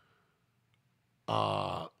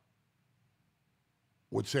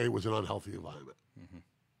would say it was an unhealthy environment.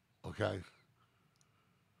 Okay?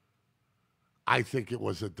 I think it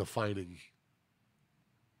was a defining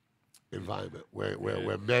environment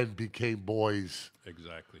where men became boys.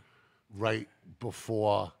 Exactly. Right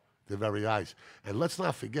before their very eyes. And let's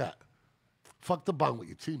not forget, fuck the bond with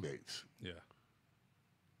your teammates. Yeah.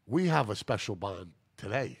 We have a special bond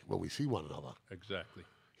today when we see one another. Exactly.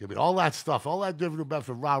 I mean, all that stuff, all that different about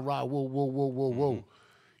for rah, rah, whoa, whoa, whoa, whoa, whoa.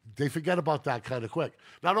 They forget about that kind of quick.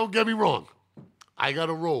 Now, don't get me wrong. I got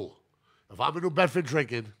a rule. If I'm in New Bedford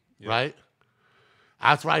drinking, right?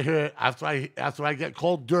 After I get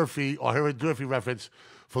called Durfee or hear a Durfee reference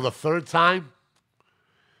for the third time,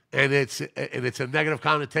 and it's a negative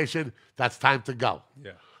connotation, that's time to go.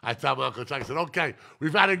 Yeah. I tell my Uncle Chuck, I said, okay,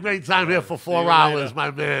 we've had a great time here for 4 hours, my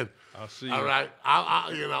man. I'll see you. All right.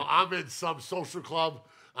 I'm in some social club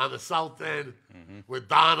on the South End with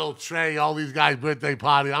Donald, Trey, all these guys' birthday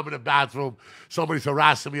party. I'm in the bathroom. Somebody's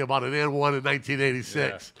harassing me about an N1 in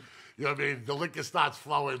 1986. Yeah. You know what I mean? The liquor starts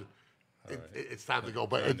flowing. It's time to go.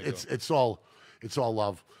 But it's all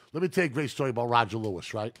love. Let me tell you a great story about Roger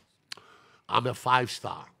Lewis, right? I'm a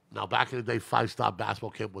 5-star. Now, back in the day, 5-star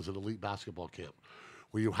basketball camp was an elite basketball camp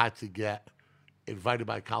where you had to get invited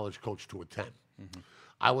by a college coach to attend. Mm-hmm.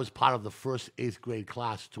 I was part of the first 8th grade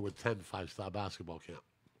class to attend 5-star basketball camp.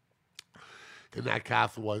 In that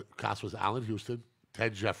class was Allen Houston,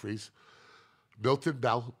 Ted Jeffries, Milton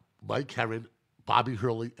Bell, Mike Herren, Bobby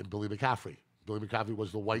Hurley, and Billy McCaffrey. Billy McCaffrey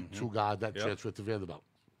was the white two-guard that transferred to Vanderbilt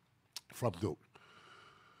from Duke.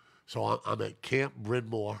 So I'm at Camp Bryn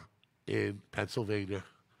Mawr in Pennsylvania.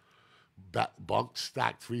 Bunk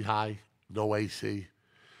stacked 3 high, no AC.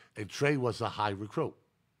 And Trey was a high recruit.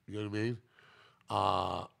 You know what I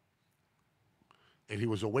mean? And he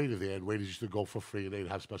was a waiter there, and waiters used to go for free, and they'd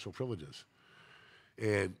have special privileges.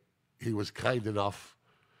 And he was kind enough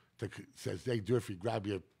to says, "Hey, Durfee, grab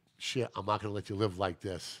your shit. I'm not going to let you live like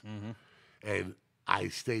this." Mm-hmm. And I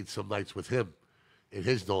stayed some nights with him in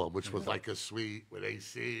his dorm, which was like a suite with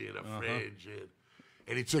AC and a fridge,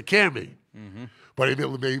 and he took care of me. Mm-hmm. But he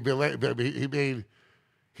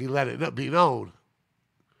let it be known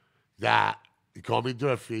that he called me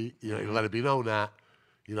Durfee. You know, he let it be known that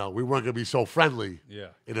we weren't going to be so friendly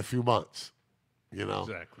in a few months. You know,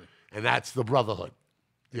 exactly. And that's the brotherhood.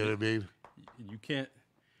 You know what I mean? You can't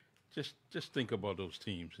just think about those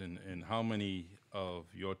teams and how many of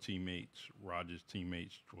your teammates, Roger's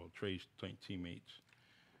teammates, Trey's teammates,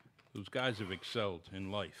 those guys have excelled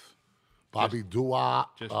in life. Bobby Duart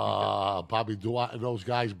and those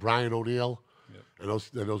guys, Brian O'Neill, and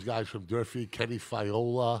those guys from Durfee, Kenny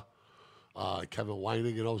Fiola, Kevin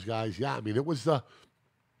Whining, and those guys. Yeah, I mean it was the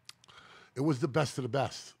best of the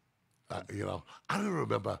best. I don't even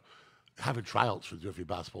remember having tryouts for Durfee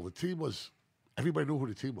basketball. The team was, everybody knew who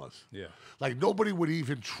the team was. Yeah. Like, nobody would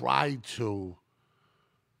even try to,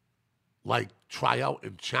 try out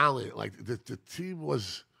and challenge. Like, the team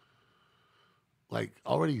was,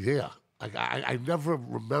 already there. Like, I never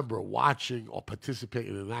remember watching or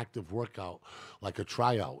participating in an active workout like a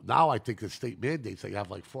tryout. Now I think the state mandates that you have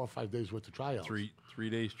 4 or 5 days worth of tryouts. 3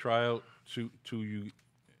 days tryout, two you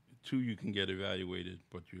can get evaluated,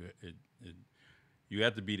 but you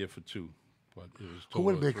had to be there for 2. But it was who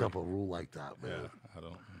would make up a rule like that, man? Yeah, I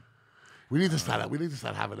don't. We need to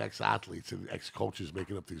start having ex-athletes and ex-coaches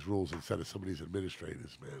making up these rules instead of some of these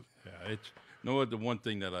administrators, man. Yeah, it's the one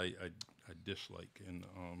thing that I dislike, and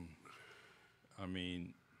I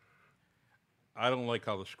mean, I don't like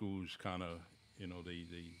how the schools kind of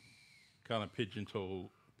they kind of pigeonhole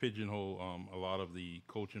a lot of the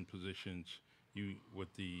coaching positions. To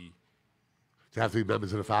have to be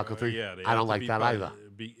members of the faculty? Yeah, I don't like that either.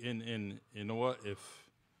 And you know what? If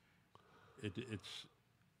it's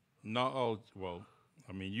not all, well,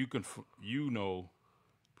 I mean, you can,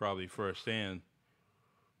 probably firsthand,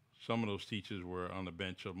 some of those teachers were on the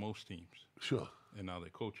bench of most teams. Sure. And now they're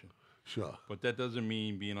coaching. Sure. But that doesn't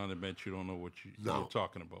mean being on the bench, you don't know what you're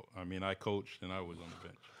talking about. I mean, I coached and I was on the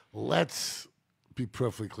bench. Let's be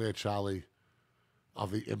perfectly clear, Charlie,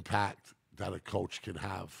 of the impact that a coach can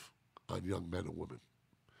have on young men and women.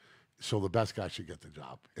 So the best guy should get the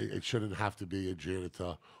job. It shouldn't have to be a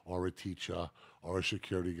janitor or a teacher or a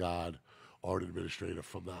security guard or an administrator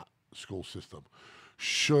from that school system.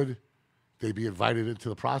 Should they be invited into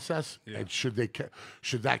the process? Yeah. And should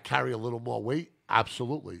that carry a little more weight?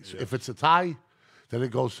 Absolutely. Yeah. So if it's a tie, then it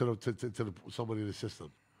goes to somebody in the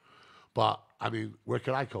system. But, I mean, where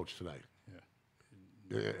could I coach today?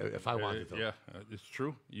 Yeah. If I wanted to. Yeah, it's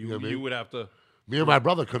true. You would have to. Me and my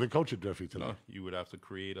brother couldn't coach at Durfee today. No, you would have to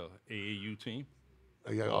create a AAU team.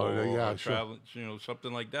 Sure.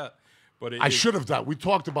 Something like that. But I should have done. We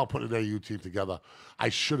talked about putting an AAU team together. I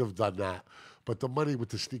should have done that. But the money with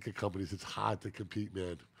the sneaker companies, it's hard to compete,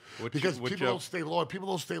 man. Because people don't stay loyal. People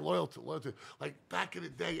don't stay loyal to like back in the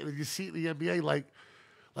day. And you see it in the NBA, like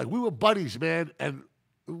we were buddies, man, and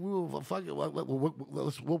we were fucking.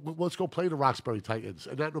 Let's go play the Roxbury Titans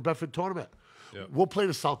and that New Bedford tournament. Yep. We'll play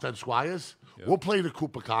the South End Squires. Yep. We'll play the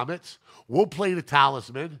Cooper Comets. We'll play the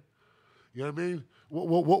Talisman. You know what I mean?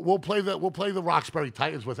 We'll play the Roxbury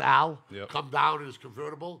Titans with Al. Yep. Come down in his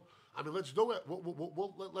convertible. I mean, let's do it.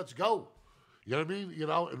 Let's go. You know what I mean?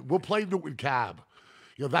 And we'll play Newton Cab.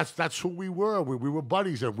 That's who we were. We were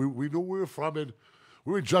buddies, and we knew where we were from, and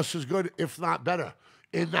we were just as good, if not better,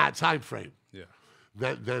 in that time frame. Yeah.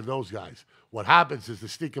 Than those guys. What happens is the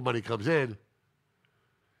sneaker money comes in.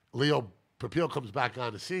 Leo Papil comes back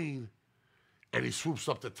on the scene, and he swoops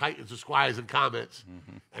up the Titans, the Squires, and Comets,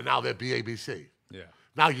 and now they're BABC. Yeah.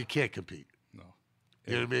 Now you can't compete. No.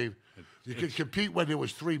 You know what I mean? You can compete when there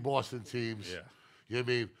was 3 Boston teams. Yeah. You know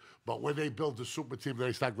what I mean? But when they build the super team,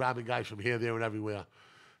 they start grabbing guys from here, there, and everywhere.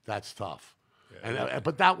 That's tough. Yeah,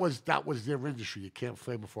 But that was their industry. You can't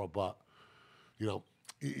flame it for a buck. You know,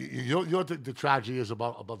 you know what the tragedy is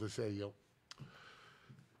about to say,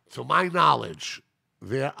 to my knowledge,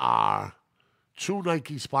 there are 2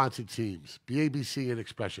 Nike-sponsored teams, BABC and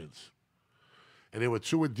Expressions. And there were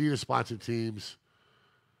 2 Adidas-sponsored teams,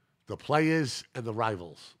 the Players and the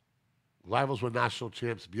Rivals. Rivals were national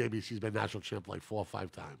champs. BABC's been national champ like 4 or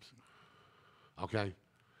 5 times. Okay?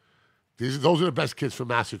 Those are the best kids from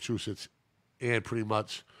Massachusetts and pretty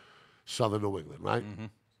much southern New England, right? Mm-hmm.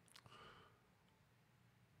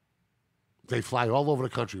 They fly all over the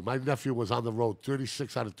country. My nephew was on the road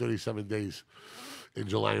 36 out of 37 days in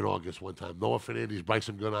July and August one time. Noah Fernandez,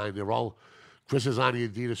 Bryson Goodine, they're all, Chris is on the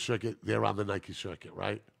Adidas circuit, they're on the Nike circuit,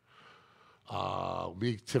 right?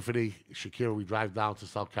 Me, Tiffany, Shakira, we drive down to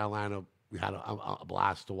South Carolina. We had a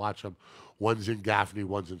blast to watch them. One's in Gaffney,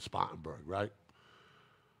 one's in Spartanburg, right?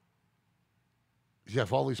 You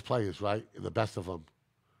have all these players, right? And the best of them.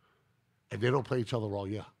 And they don't play each other all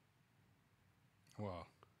year. Wow.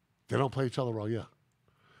 They don't play each other all year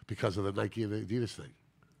because of the Nike and the Adidas thing.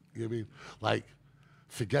 You know what I mean? Like,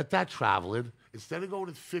 forget that traveling. Instead of going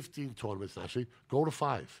to 15 tournaments nationally, go to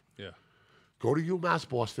 5. Yeah. Go to UMass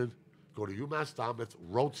Boston, go to UMass Dartmouth,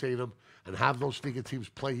 rotate them, and have those sneaker teams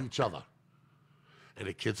play each other. And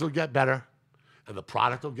the kids will get better, and the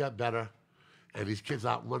product will get better, and these kids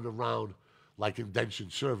aren't running around like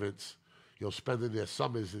indentured servants, spending their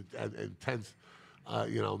summers in 10th,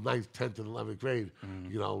 9th, 10th, and 11th grade,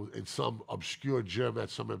 in some obscure gym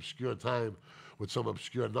at some obscure time with some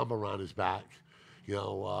obscure number on his back,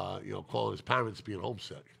 calling his parents being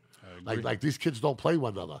homesick. Like these kids don't play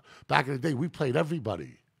one another. Back in the day, we played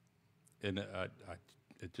everybody. And it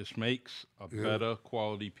just makes a better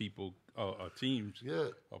quality teams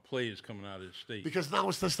or players coming out of the state. Because now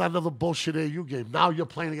it's just another bullshit AU game. Now you're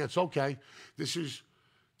playing against, okay, this is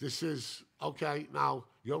okay, now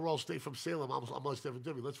you're all state from Salem, I'm all state from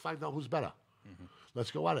Durfee. Let's find out who's better. Mm-hmm.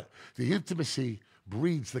 Let's go at it. The intimacy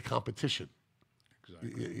breeds the competition.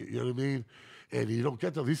 Exactly. You know what I mean? And you don't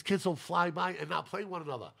get them. These kids don't fly by and not play one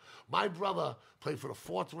another. My brother played for the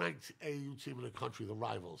 4th-ranked AU team in the country, the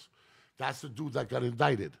Rivals. That's the dude that got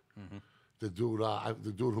indicted. Mm-hmm. The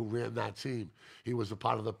dude who ran that team. He was a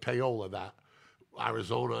part of the payola that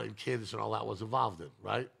Arizona and Kansas and all that was involved in,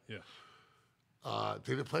 right? Yes.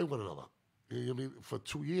 They didn't play one another. You know what I mean? For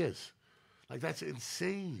 2 years. Like, that's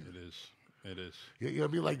insane. It is. It is. You know what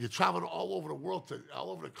I mean? Like, you're traveling all over the world, all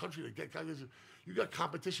over the country to get guys. You got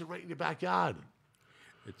competition right in your backyard.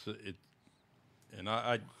 And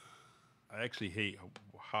I actually hate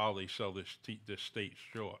how they sell this state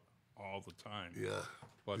short all the time. Yeah.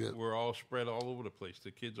 But we're all spread all over the place.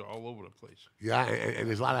 The kids are all over the place. Yeah, and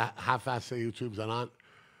there's a lot of half-ass AAU teams that aren't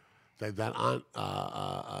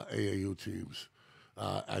AAU teams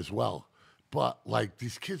as well. But, like,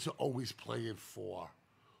 these kids are always playing for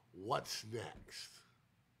what's next,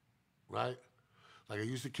 right? Like, I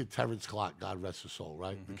used the kid Terrence Clark, God rest his soul,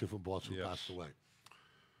 right? Mm-hmm. The kid from Boston who passed away.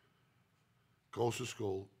 Goes to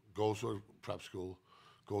school, goes to a prep school,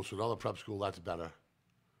 goes to another prep school that's better,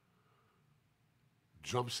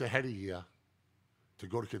 jumps ahead a year to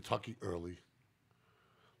go to Kentucky early,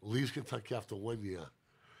 leaves Kentucky after 1 year.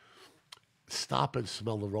 Stop and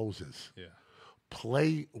smell the roses. Yeah.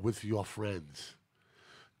 Play with your friends.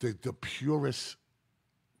 The purest,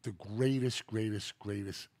 the greatest.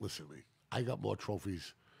 Listen to me. I got more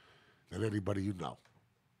trophies than anybody you know.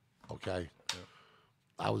 Okay? Yeah.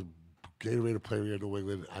 I was Gatorade player in New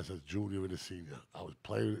England as a junior and a senior. I was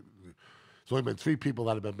playing. There's only been 3 people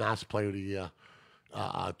that have been Mass Player of the Year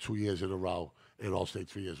 2 years in a row, and All-State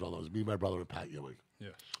 3 years in a row. It was me, my brother, and Pat Ewing.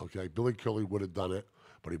 Yes. Okay? Billy Curley would have done it,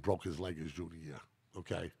 but he broke his leg his junior year.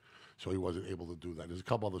 Okay? So he wasn't able to do that. There's a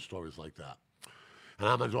couple other stories like that. And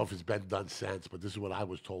I don't know if it's been done since, but this is what I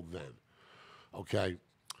was told then. Okay?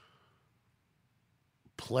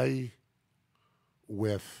 Play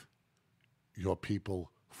with your people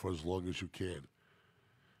for as long as you can,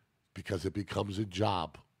 because it becomes a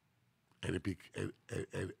job, and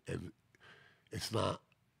and it's not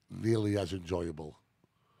nearly as enjoyable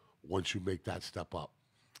once you make that step up.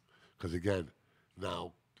 Because again,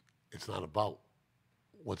 now it's not about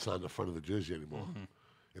what's on the front of the jersey anymore. Mm-hmm.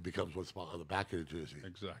 It becomes what's on the back of the jersey.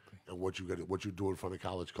 Exactly. And what you do in front of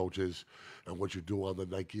college coaches, and what you do on the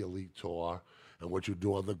Nike Elite Tour, and what you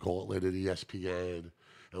do on the Gauntlet at ESPN,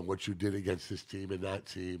 and what you did against this team and that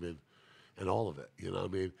team, and all of it. You know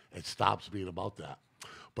what I mean? It stops being about that.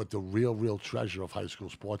 But the real treasure of high school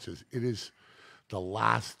sports is it is the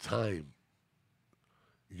last time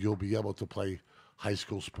you'll be able to play high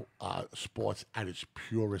school sports at its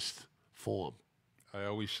purest form. I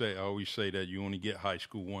always say that you only get high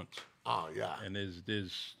school once. Oh yeah. And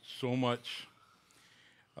there's so much,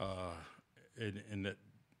 and that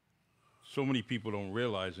so many people don't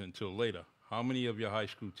realize it until later. How many of your high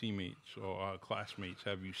school teammates or classmates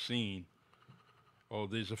have you seen? Oh,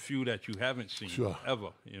 there's a few that you haven't seen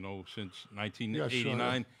ever, since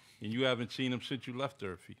 1989, and you haven't seen them since you left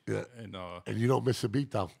Durfee. Yeah. And you don't miss a beat,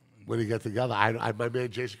 though, when you get together. My man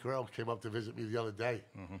Jason Carrell came up to visit me the other day.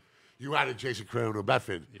 You added Jason Carrell in New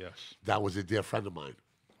Bedford. Yes. That was a dear friend of mine.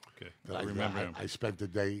 Okay. I remember him. I spent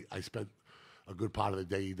a good part of the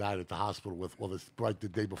day he died at the hospital with, the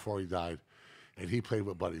day before he died, and he played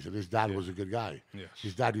with buddies, and his dad was a good guy. Yes.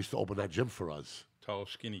 His dad used to open that gym for us. Tall,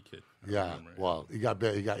 skinny kid. Yeah, well, he got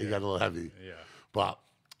big. He got a little heavy. Yeah. But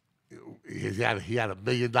he had $1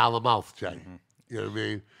 million mouth, Jay. You know what I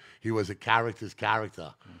mean? He was a character's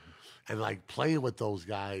character. And, like, playing with those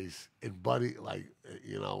guys and Buddy, like,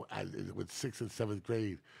 with 6th and 7th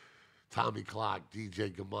grade, Tommy Clark,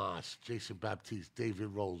 DJ Gamache, Jason Baptiste,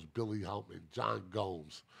 David Rose, Billy Heltman, John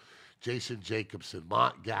Gomes, Jason Jacobson,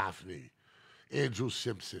 Mark Gaffney, Andrew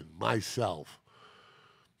Simpson, myself,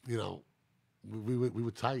 we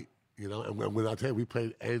were tight, and when I tell you, we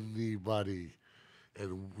played anybody,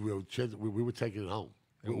 and we were taking it home.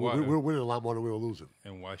 We were winning a lot more than we were losing.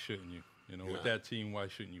 And why shouldn't you? With that team, why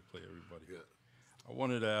shouldn't you play everybody? Yeah. I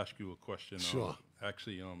wanted to ask you a question. Sure.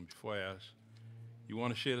 Actually, before I ask, you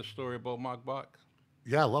want to share the story about Mark Bach?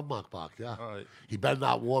 Yeah, I love Mark Bach, yeah. All right. He better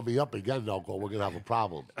not warm me up again, though, or we're going to have a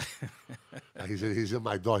problem. He's in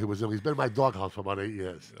my dog. He's been in my doghouse for about 8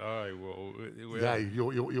 years. All right, well. Yeah,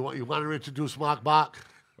 you want to introduce Mark Bach?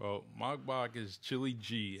 Well, Mark Bach is Chili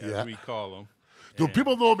G, as we call him. Do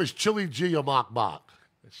people know him as Chili G or Mark Bach?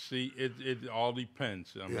 See, it all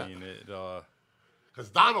depends. I mean, because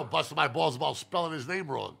Donald busted my balls about spelling his name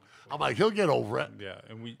wrong. I'm like, he'll get over it. Yeah,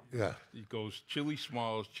 and he goes Chili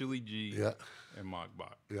Smalls, Chili G, and Mark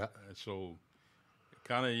Bach. Yeah. And so,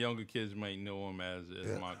 kind of younger kids might know him as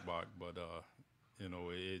Mark Bach, but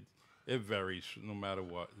it varies no matter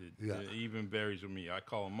what. It even varies with me. I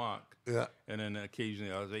call him Mark. Yeah. And then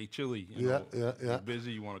occasionally I say, hey, Chili. You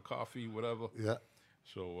busy? You want a coffee? Whatever. Yeah.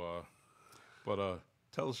 So,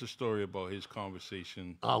 tell us a story about his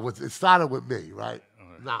conversation. It started with me, right?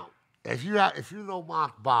 Now, if you know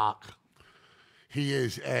Mark Bach, he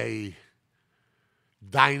is a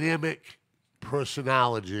dynamic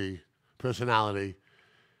personality,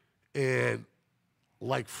 and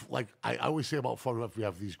like I always say about Fun Enough, we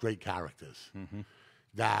have these great characters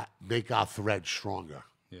that make our thread stronger.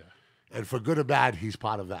 Yeah. And for good or bad, he's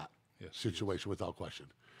part of that situation without question.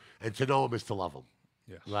 And to know him is to love him.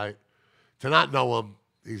 Yes. Right? To not know him,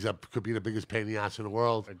 could be the biggest pain in the ass in the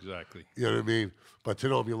world. Exactly. You know what I mean? But to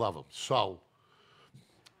know him, you love him. So,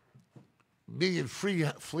 me and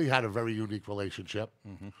Flea had a very unique relationship.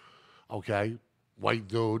 Okay? White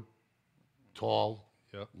dude, tall.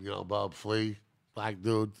 Yeah. Bob Flea, black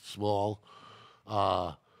dude, small.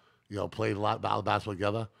 Played a lot of basketball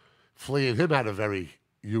together. Flea and him had a very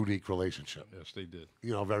unique relationship. Yes, they did.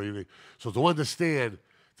 Very unique. So to understand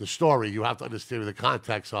the story, you have to understand the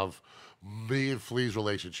context of me and Flea's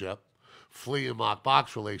relationship, Flea and Mark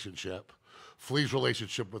Bach's relationship, Flea's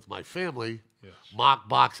relationship with my family, Mark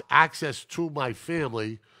Bach's access to my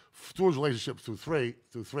family through his relationship through three,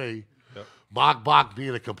 Mark Bach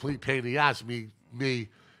being a complete pain in the ass, me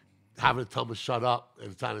having to tell him to shut up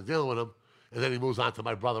and trying to deal with him, and then he moves on to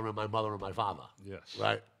my brother and my mother and my father. Yes.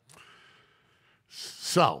 Right?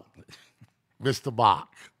 So, Mr.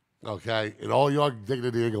 Bach, okay, in all your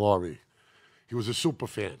dignity and glory, he was a super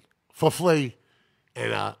fan for Flea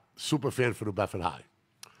and a super fan for New Bedford High.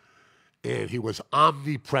 And he was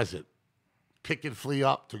omnipresent, picking Flea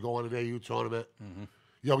up to go on an AU tournament.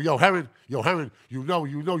 Yo, Herren, you think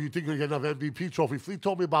you're going to get another MVP trophy. Flea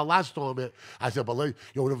told me about last tournament. I said, but the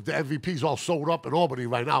MVP's all sold up in Albany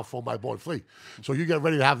right now for my boy Flea. So you get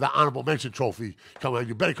ready to have that honorable mention trophy come on.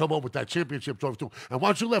 You better come home with that championship trophy too. And why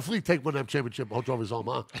don't you let Flea take one of them championship trophies home,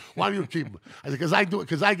 huh? Why do you keep him? I said, because I do it,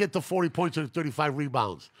 because I get the 40 points and 35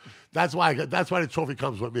 rebounds. That's why the trophy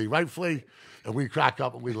comes with me, right, Flea? And we crack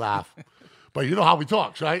up and we laugh. But you know how we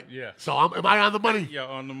talk, right? Yeah. So am I on the money? Yeah,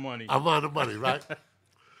 on the money. I'm on the money, right?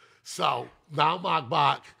 So now Mark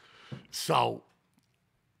Bach. So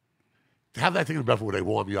to have that thing in Bedford where they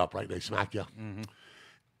warm you up, right? They smack you.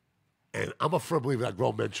 And I'm a firm believer that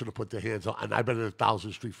grown men shouldn't put their hands on. And I've been in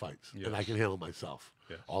 1,000 street fights, and I can handle myself.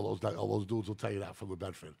 Yes. All those dudes will tell you that from the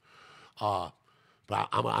Bedford. But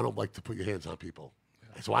I don't like to put your hands on people.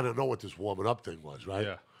 Yeah. So I don't know what this warming up thing was, right?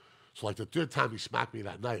 Yeah. So like the third time he smacked me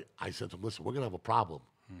that night, I said to him, listen, we're going to have a problem.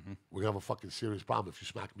 We're going to have a fucking serious problem if you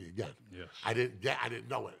smack me again. Yes. I didn't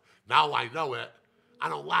know it. Now I know it. I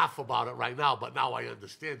don't laugh about it right now, but now I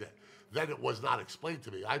understand it. Then it was not explained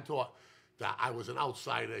to me. I thought that I was an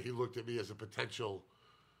outsider. He looked at me as a potential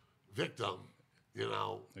victim, you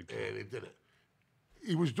know, and it didn't.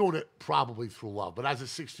 He was doing it probably through love. But as a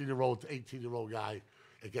 16-year-old, 18-year-old guy,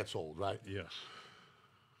 it gets old, right? Yes.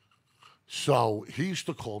 So he used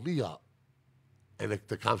to call me up, and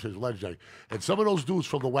the conversation was legendary. And some of those dudes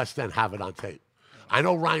from the West End have it on tape. I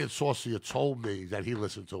know Ryan Saucier told me that he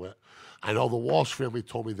listened to it. I know the Walsh family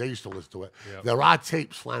told me they used to listen to it. Yep. There are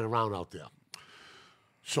tapes flying around out there.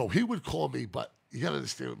 So he would call me, but you got to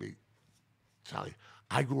understand with me, Charlie,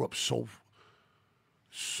 I grew up so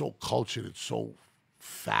cultured and so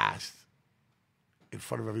fast in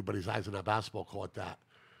front of everybody's eyes in that basketball court that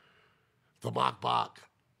the mock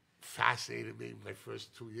fascinated me my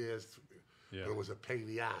first 2 years. Yeah. But it was a pain in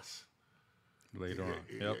the ass. Later on.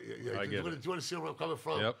 Yep. I get it. Do you want to see where I'm coming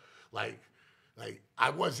from? Yep. Like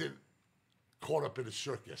I wasn't caught up in the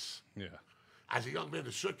circus. Yeah. As a young man,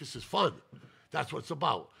 the circus is fun. That's what it's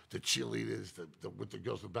about. The cheerleaders, with the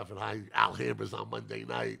girls from Bedford High, Al Hammers on Monday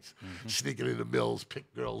nights, sneaking in the mills,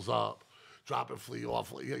 pick girls up, dropping flea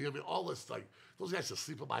off. You know what I mean? All this, like, those guys used to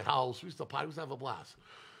sleep at my house. We used to party. We used to have a blast.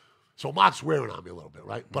 So Mark's wearing on me a little bit,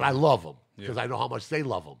 right? But I love him because I know how much they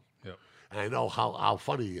love him. Yep. And I know how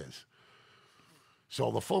funny he is.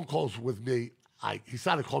 So the phone calls with me, he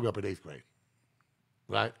started calling me up in 8th grade,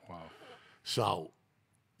 right? Wow. So,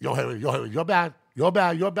 you're bad,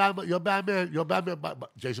 man.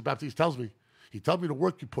 But Jason Baptiste tells me, he tells me the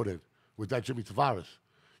work you put in with that Jimmy Tavares.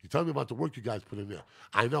 He tells me about the work you guys put in there.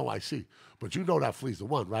 I know, I see. But you know that flea's the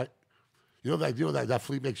one, right? You know that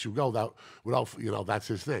flea makes you go, that without, that's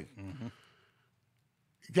his thing. Mm-hmm.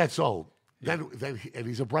 He gets old. Yeah. Then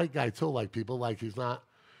he's a bright guy too, like people, like he's not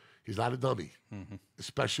a dummy. Mm-hmm.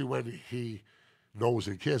 Especially when he knows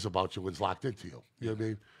and cares about you and is locked into you. You know what I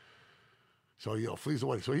mean? So, flea's the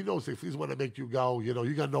one. So he knows that flea's the one that make you go,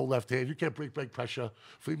 you got no left hand. You can't break pressure.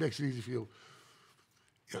 Flea makes it easy for you.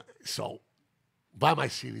 So by my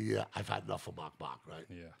senior year, I've had enough of Mark, right?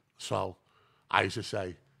 Yeah. So I used to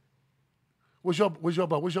say, Where's your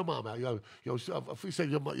mom at? Flea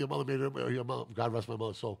said your mother made your mom, God rest my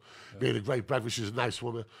mother's soul, made a great breakfast. She's a nice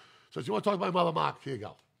woman. So if you want to talk to my mother, Mark, here you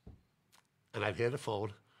go. And I'd hand the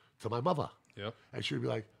phone to my mother. Yep. And she'd be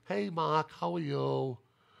like, hey, Mark, how are you?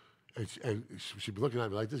 And she'd be looking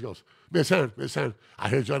at me like this, goes, Miss Herren, I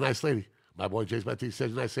heard you're a nice lady. My boy James Baptiste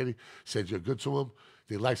said you're a nice lady, said you're good to him.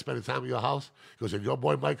 They like spending time in your house. He goes, and your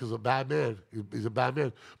boy Mike is a bad man. He's a bad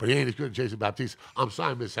man, but he ain't as good as Jason Baptiste. I'm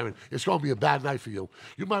sorry, Miss Herren. It's going to be a bad night for you.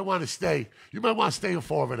 You might want to stay. You might want to stay in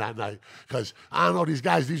Forever that night because I don't know, these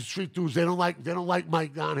guys, these street dudes, they don't like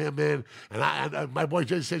Mike down here, man. And my boy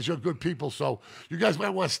Jason says you're good people, so you guys might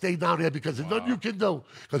want to stay down here because there's nothing you can do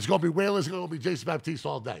because it's going to be Whalers, it's going to be Jason Baptiste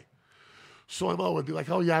all day. So my mom would be like,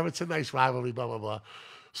 oh, yeah, it's a nice rivalry, blah, blah, blah.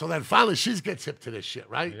 So then finally she gets hip to this shit,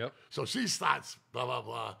 right? Yep. So she starts, blah, blah,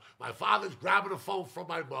 blah. My father's grabbing the phone from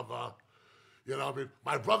my mother. You know what I mean?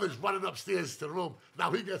 My brother's running upstairs to the room. Now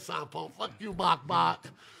he gets on the phone. Fuck you, Mark.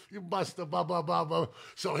 You buster, blah, blah, blah, blah.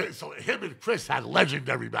 So him and Chris had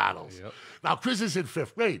legendary battles. Yep. Now, Chris is in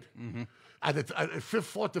 5th grade. Mm-hmm. At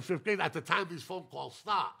 4th to 5th grade, at the time these phone calls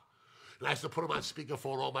stop. And I used to put him on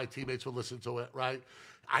speakerphone. All my teammates would listen to it, right?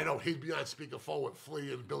 I know he'd be on speakerphone with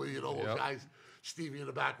Flea and Billy and all those guys. Stevie in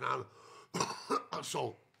the background.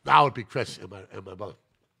 So now it'd be Chris and my brother.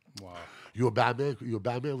 Wow. You a bad man? You a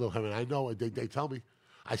bad man, little Herren? I know. They tell me.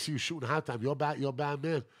 I see you shooting halftime. You're a bad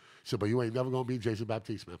man. He said, but you ain't never going to be Jason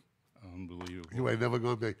Baptiste, man. Unbelievable. You ain't never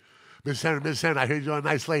going to be. Miss Herren, I heard you're a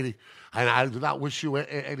nice lady. And I do not wish you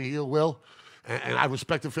any ill will. And I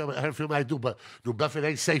respect the film I do, but New Bedford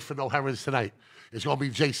ain't safe for no Herrens tonight. It's going to be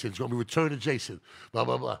Jason. It's going to be return to Jason. Blah,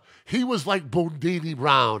 blah, blah. He was like Boondini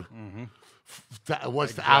Brown. Mm-hmm.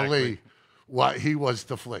 Was to Ali what he was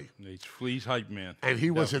to Flea. He's Flea's hype man. And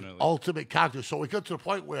he was an ultimate character. So we got to the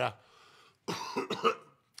point where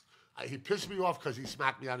he pissed me off because he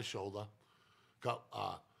smacked me on the shoulder.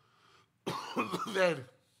 Then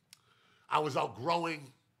I was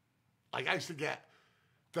outgrowing. Like I used to get,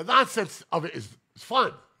 the nonsense of it is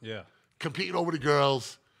fun. Yeah. Competing over the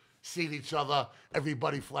girls, seeing each other,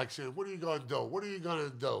 everybody flexing. What are you going to do? What are you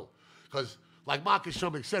going to do? Because like Marcus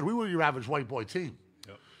Sherman said, we were your average white boy team.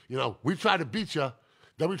 Yep. We try to beat you,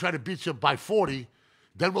 then we try to beat you by 40,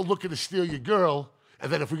 then we're looking to steal your girl,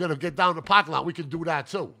 and then if we're going to get down the parking lot, we can do that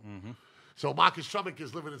too. Mm-hmm. So Marcus Sherman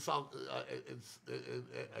is living in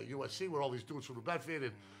USC with all these dudes from New Bedford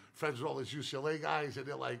and friends with all these UCLA guys, and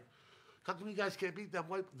they're like, how come you guys can't beat them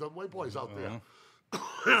white boys out there?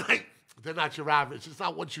 They're not your average. It's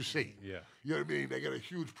not what you see. Yeah. You know what I mean? They got a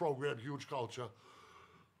huge program, huge culture.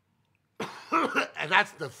 and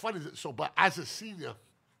that's the funny. So, but as a senior,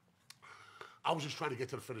 I was just trying to get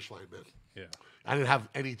to the finish line, man. Yeah. I didn't have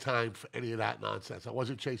any time for any of that nonsense. I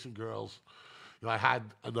wasn't chasing girls. I had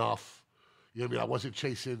enough. You know what I mean? I wasn't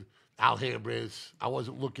chasing Alhambras. I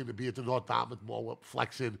wasn't looking to be at the North Dartmouth Mall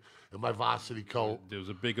flexing in my varsity coat. There was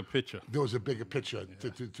a bigger picture. There was a bigger picture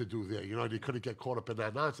to do there. You couldn't get caught up in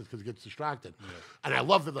that nonsense because it gets distracted. Yeah. And I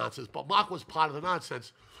love the nonsense. But Mark was part of the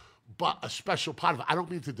nonsense, but a special part of it. I don't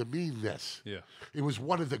mean to demean this. Yeah. It was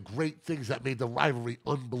one of the great things that made the rivalry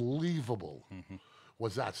unbelievable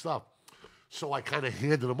was that stuff. So I kind of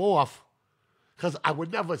handed him off because I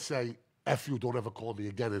would never say, F you, don't ever call me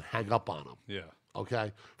again and hang up on him. Yeah.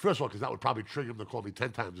 Okay? First of all, because that would probably trigger him to call me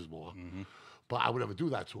 10 times as more. But I would never do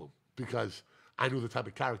that to him because I knew the type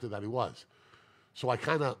of character that he was. So I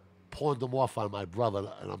kind of pawned him off on my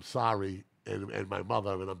brother, and I'm sorry, and my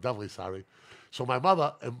mother, and I'm definitely sorry. So my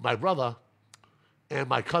mother and my brother and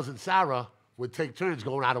my cousin Sarah would take turns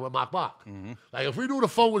going at it with Mark. Like if we knew the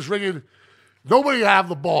phone was ringing, nobody would have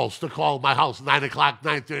the balls to call my house 9 o'clock,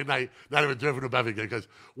 9:30 at night, not even Durfee or Bevington, because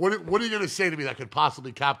what are you going to say to me that could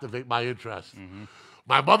possibly captivate my interest?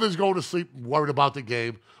 My mother's going to sleep worried about the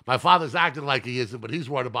game. My father's acting like he isn't, but he's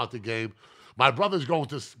worried about the game. My brother's going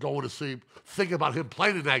to sleep thinking about him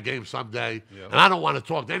playing in that game someday, and I don't want to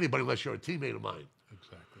talk to anybody unless you're a teammate of mine.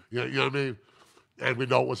 Exactly. You know what I mean? And we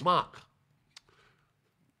know it was Mark.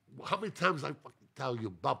 How many times I fucking tell you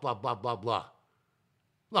blah, blah, blah, blah, blah?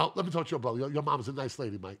 No, let me talk to you, bro. Your mom's a nice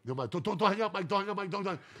lady, Mike. Don't hang up, Mike. Don't hang up, Mike. Don't.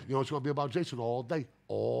 You know, it's going to be about Jason all day.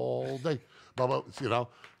 Blah,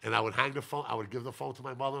 and I would hang the phone. I would give the phone to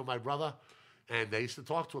my mother and my brother, and they used to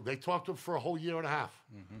talk to him. They talked to him for a whole year and a half.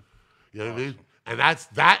 You know what I mean? And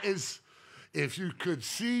that is, if you could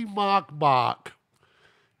see Mark,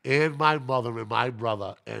 and my mother and my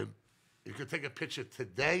brother, and you could take a picture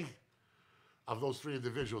today of those three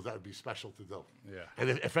individuals, that would be special to do. Yeah. And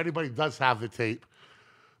if anybody does have the tape,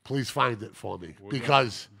 please find it for me.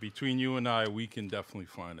 Because between you and I, we can definitely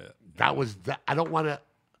find it. That was, I don't want to,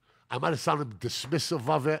 I might have sounded dismissive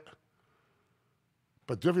of it,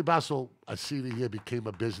 but Durfee Basketball, a senior year, became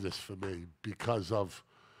a business for me because of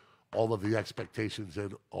all of the expectations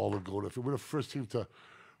and all of going. If we were the first team to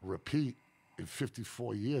repeat in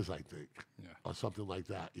 54 years, I think, or something like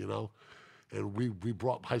that, And we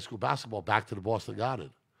brought high school basketball back to the Boston Garden.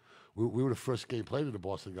 We were the first game played in the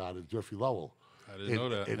Boston Garden, Durfee Lowell. I didn't know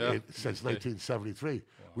that. Since 1973. Wow.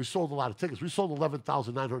 We sold a lot of tickets. We sold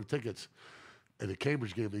 11,900 tickets in the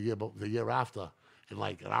Cambridge game the year after in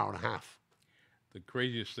like an hour and a half. The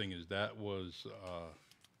craziest thing is that was,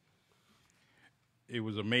 it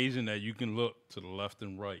was amazing that you can look to the left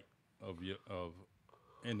and right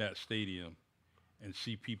in that stadium and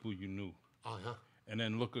see people you knew. And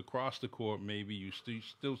then look across the court, maybe you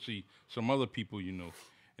still see some other people you know.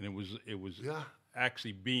 And it was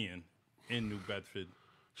actually being in New Bedford.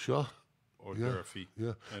 Sure. Or Durfee.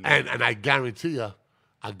 Yeah. And I guarantee you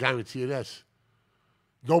this,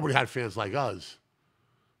 nobody had fans like us.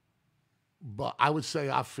 But I would say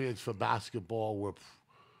our fans for basketball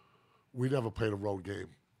we never played a road game.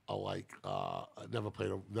 Never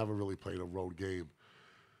really played a road game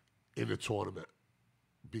in the tournament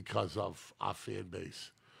because of our fan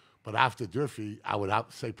base. But after Durfee, I would have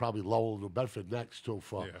to say probably Lowell and New Bedford next too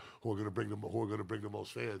for who are going to bring the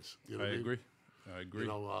most fans. You know I what agree. I mean? I agree.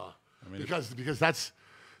 Because that's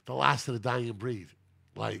the last of the dying breed.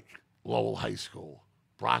 Like Lowell High School,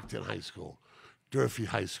 Brockton High School, Durfee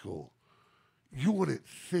High School. You wouldn't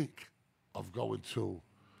think of going to.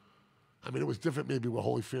 I mean, it was different maybe with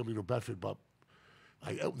Holy Family New Bedford, but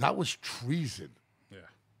that was treason. Yeah.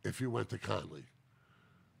 If you went to Conley.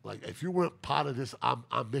 Like, if you weren't part of this our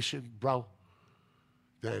mission, bro,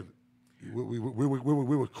 then we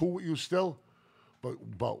were cool with you still, but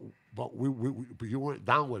you weren't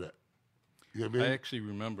down with it. You know what I mean? I actually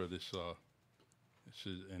remember this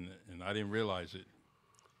and I didn't realize it,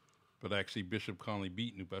 but actually Bishop Conley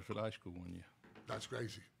beat New Bedford High School one year. That's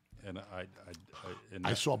crazy. And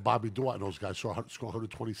I saw Bobby Duarte and those guys score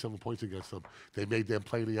 127 points against them. They made them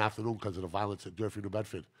play in the afternoon because of the violence at Durfee, New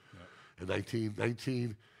Bedford. In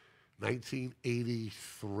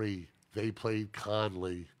 1983, they played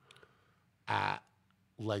Conley at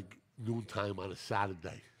like noontime on a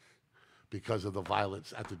Saturday because of the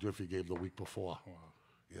violence at the Durfee game the week before. Wow.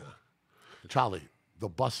 Yeah. Charlie, the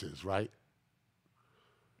buses, right?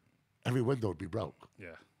 Every window would be broke. Yeah.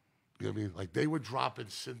 You know what I mean? Like, they were dropping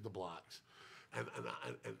cinder blocks. And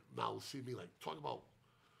now see me, like, talking about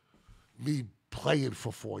me playing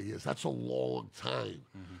for 4 years. That's a long time.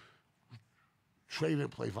 Trey didn't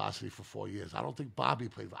play varsity for 4 years. I don't think Bobby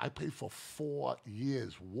played. I played for 4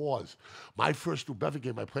 years. Wars. My first New Bedford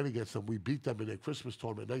game, I played against them. We beat them in their Christmas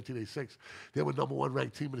tournament in 1986. They were #1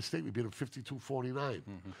 ranked team in the state. We beat them 52-49.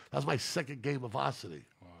 That was my second game of varsity.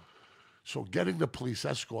 Wow. So getting the police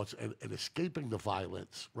escorts and escaping the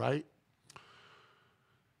violence, right?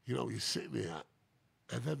 You know, you're sitting there,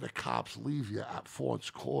 and then the cops leave you at Ford's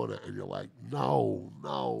Corner, and you're like, no,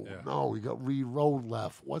 you got Reed Road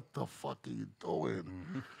left. What the fuck are you doing?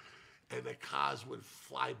 And the cars would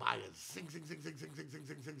fly by and zing, zing, zing, zing, zing, zing, zing,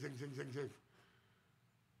 zing, zing, zing, zing, zing, zing.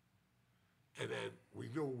 And then we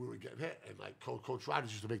knew we were getting hit. And like Coach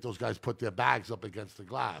Rogers used to make those guys put their bags up against the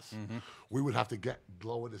glass. We would have to get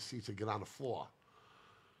low in the seats and get on the floor.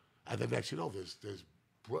 And then next you know, there's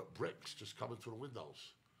bricks just coming through the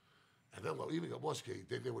windows. And then, well, even at Muskie,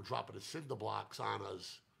 then they were dropping the cinder blocks on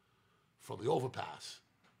us from the overpass.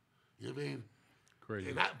 You know what I mean? Crazy.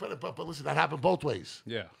 And that, but listen, that happened both ways.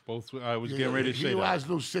 Yeah, both. I was getting ready to say that. He who has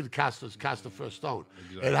no sin cast the first stone.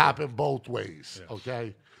 Exactly. It happened both ways, Yes.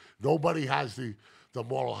 okay? Nobody has the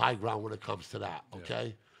moral high ground when it comes to that, okay?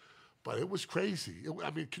 Yeah. But it was crazy.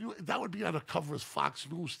 I mean, that would be on the cover of Fox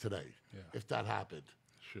News today if that happened.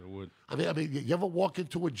 Sure would. I mean, you ever walk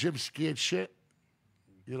into a gym scared shit?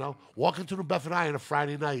 You know, walk into New Bedford High on a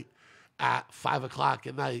Friday night at 5 o'clock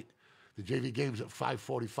at night. The JV game's at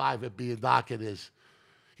 5:45 at B and Dock, and there's,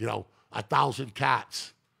 1,000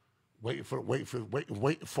 cats waiting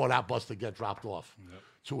for that bus to get dropped off. Yep.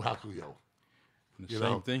 To heckle you. The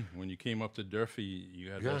same thing when you came up to Durfee,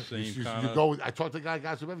 you had that same kind of. Go. I talked to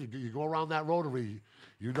guys. You go around that rotary,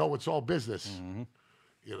 you know it's all business.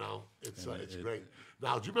 You know, it's great.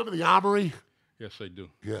 Now, do you remember the Armory? Yes, I do.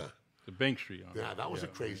 Yeah. The Bank Street. Yeah, that was a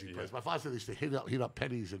crazy place. My father said they used to heat up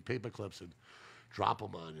pennies and paper clips and drop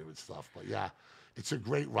them on you and stuff. But yeah, it's a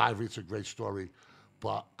great rivalry. It's a great story.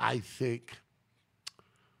 But I think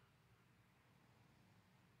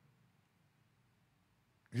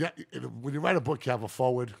when you write a book, you have a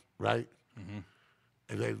forward, right? And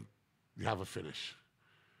then you have a finish.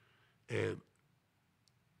 And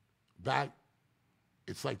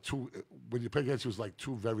it's like when you play against it was like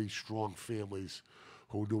two very strong families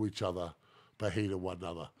who knew each other but hated one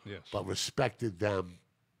another, but respected them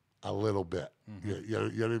a little bit. You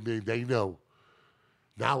know what I mean? They know.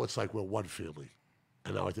 Now it's like we're one family,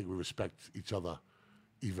 and now I think we respect each other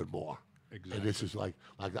even more. Exactly. And this is like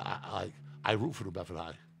I root for New Bedford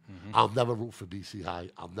High. I'll never root for BC High.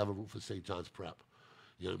 I'll never root for St. John's Prep.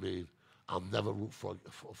 You know what I mean? I'll never root for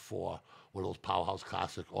one of those Powerhouse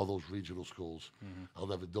Classic, all those regional schools. I'll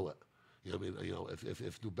never do it. You know what I mean?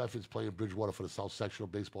 If New Bedford's playing Bridgewater for the South Sectional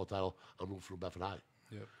baseball title, I'm rooting for New Bedford High.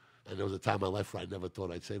 Yep. And there was a time in my life where I never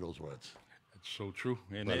thought I'd say those words. It's so true,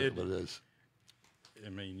 and but it is. I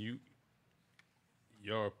mean,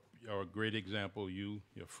 you're a great example. Your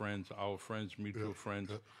friends, our friends, mutual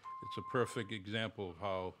friends. It's a perfect example of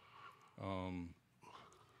how,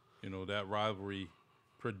 that rivalry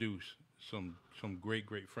produced some great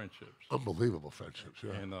friendships. Unbelievable friendships,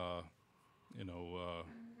 yeah. And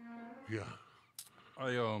yeah.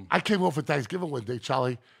 I came home for Thanksgiving one day,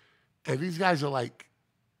 Charlie, and these guys are like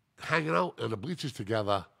hanging out in the bleachers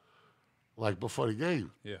together, like before the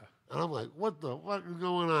game. Yeah. And I'm like, what is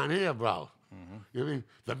going on here, bro? You know what I mean?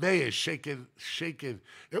 The mayor's shaking.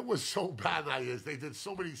 It was so bad that year. They did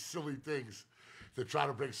so many silly things to try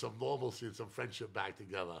to bring some normalcy and some friendship back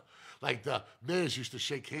together. Like the mayors used to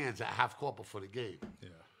shake hands at half court before the game. Yeah.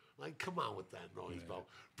 Like, come on with that noise, bro.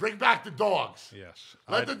 Bring back the dogs. Yes.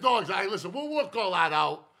 Let the dogs. All right, listen, we'll work all that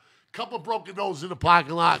out. Couple of broken noses in the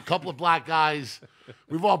parking lot, couple of black guys.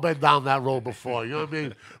 We've all been down that road before. You know what I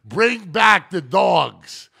mean? Bring back the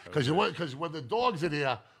dogs. Because when the dogs are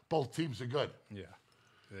there, both teams are good. Yeah.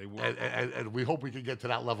 And we hope we can get to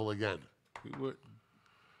that level again.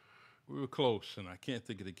 We were close, and I can't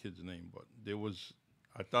think of the kid's name, but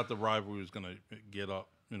I thought the rivalry was going to get up,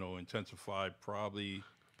 intensify probably.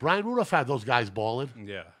 Brian Rudolph had those guys balling.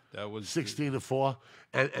 Yeah, that was 16-4,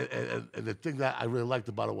 and the thing that I really liked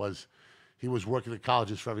about it was he was working at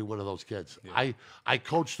colleges for every one of those kids. Yeah. I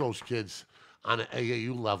coached those kids on an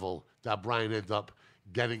AAU level that Brian ended up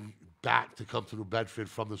getting back to come to New Bedford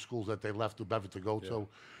from the schools that they left New Bedford to go to.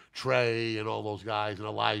 Trey and all those guys and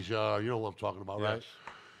Elijah, you know what I'm talking about, right?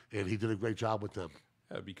 And he did a great job with them.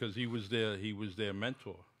 Yeah, because he was their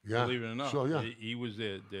mentor. Yeah, believe it or not. Sure, yeah. He was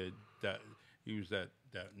that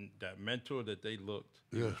mentor that they looked.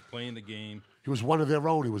 He was playing the game. He was one of their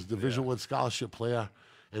own. He was a Division I scholarship player.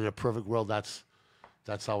 And in a perfect world, that's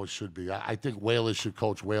how it should be. I think Whalers should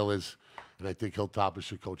coach Whalers, and I think Hilltoppers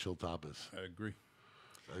should coach Hilltoppers. I agree.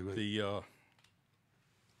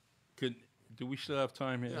 Do we still have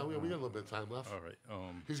time here? Yeah, we got a little bit of time left. All right.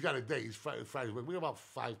 He's got a day. He's Friday. We got about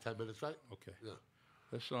 5-10 minutes, right? Okay. Yeah.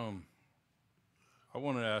 Let's I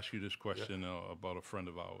want to ask you this question about a friend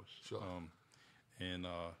of ours. Sure. And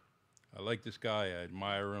I like this guy. I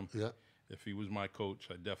admire him. Yeah. If he was my coach,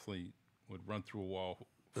 I definitely would run through a wall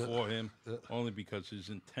for him, only because his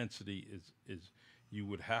intensity is you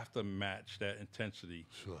would have to match that intensity.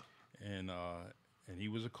 Sure. And he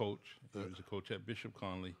was a coach. He was a coach at Bishop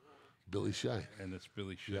Conley. Billy Shea. And it's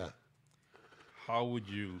Billy Shea. Yeah. How would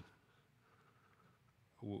you,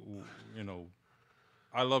 you know,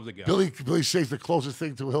 I love the guy. Billy Shea's the closest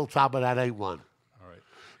thing to a Hilltopper that ain't one. All right.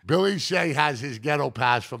 Billy Shea has his ghetto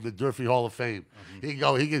pass from the Durfee Hall of Fame.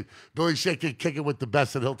 Billy Shea can kick it with the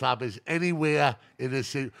best of Hilltoppers anywhere in this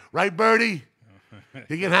city. Right, Bertie?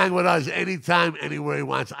 He can hang with us anytime, anywhere he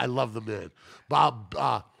wants. I love the man.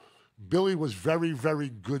 Billy was very, very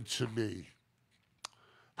good to me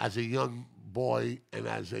as a young boy and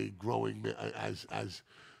as a growing man, as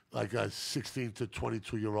like a 16 to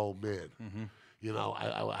 22-year-old man. Mm-hmm. You know,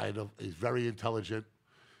 he's very intelligent.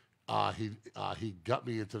 He got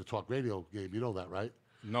me into the talk radio game. You know that, right?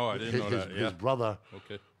 No, I didn't know that. His brother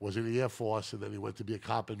Okay. was in the Air Force, and then he went to be a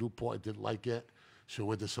cop in Newport and didn't like it. So he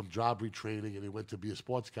went to some job retraining, and he went to be a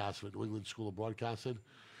sportscaster at New England School of Broadcasting.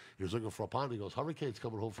 He was looking for a partner. He goes, Hurricane's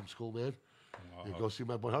coming home from school, man. Wow. You go see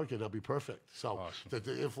my boy Hurricane. That'll be perfect. So Awesome.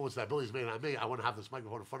 the influence that Billy's made on me, I wouldn't have this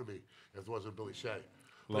microphone in front of me if it wasn't Billy Shea.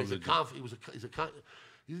 But Love he's it.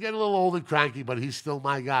 he's getting a little old and cranky, but he's still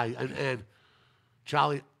my guy. And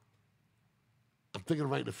Charlie, I'm thinking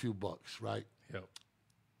of writing a few books, right? Yep.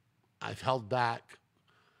 I've held back.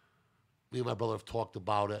 Me and my brother have talked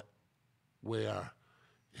about it, where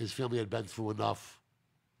his family had been through enough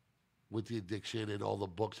with the addiction and all the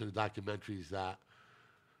books and the documentaries that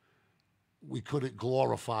we couldn't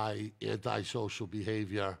glorify antisocial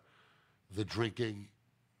behavior, the drinking,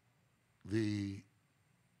 the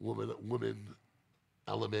woman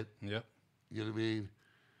element. Yep. You know what I mean?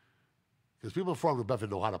 Because people from the Bedford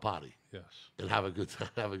know how to party. Yes. And have a good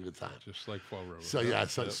time. Just like Fall River. So yeah,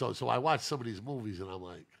 so I watch some of these movies and I'm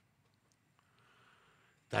like,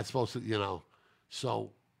 that's supposed to, you know.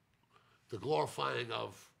 So the glorifying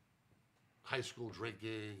of high school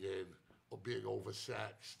drinking or being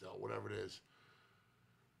oversexed or whatever it is,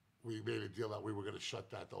 we made a deal that we were going to shut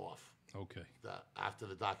that off. Okay. That after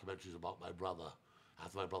the documentaries about my brother,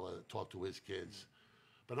 after my brother talked to his kids.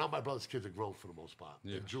 But now my brother's kids are grown for the most part.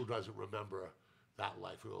 Yes. And Drew doesn't remember that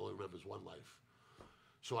life. He only remembers one life.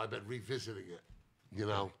 So I've been revisiting it, you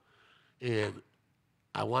know. And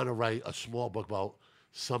I want to write a small book about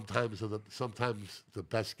sometimes the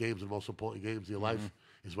best games and most important games in your life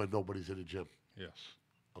is when nobody's in the gym. Yes.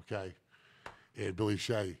 Okay? And Billy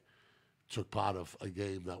Shea took part of a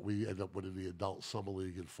game that we ended up winning the adult summer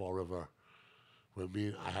league in Fall River.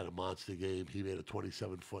 When I had a monster game, he made a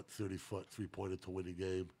 27-foot, 30-foot three-pointer to win the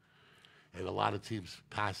game. And a lot of teams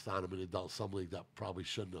passed on him in the adult summer league that probably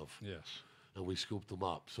shouldn't have. Yes. And we scooped him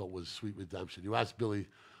up. So it was sweet redemption. You asked Billy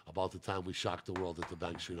about the time we shocked the world at the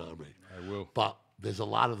Bank Street Armory. I will. But there's a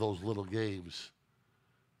lot of those little games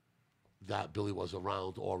that Billy was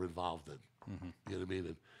around or involved in. Mm-hmm. You know what I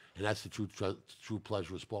mean? And that's the true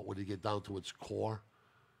pleasure of sport. When you get down to its core,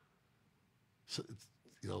 so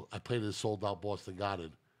you know, I played in a sold-out Boston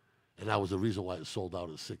Garden, and that was the reason why it sold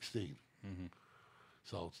out at 16. Mm-hmm.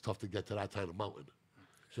 So it's tough to get to that kind of mountain.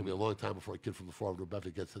 It's going to be a long time before a kid from the Fall River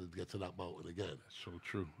Bedford gets to that mountain again. That's so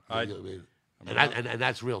true. You know what I mean? And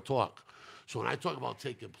that's real talk. So when I talk about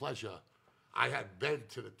taking pleasure, I had been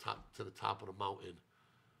to the top of the mountain.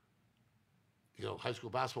 You know, high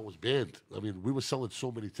school basketball was banned. I mean, we were selling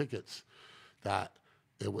so many tickets that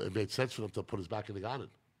it made sense for them to put us back in the garden.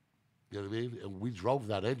 You know what I mean? And we drove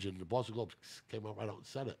that engine. The Boston Globe came out right out and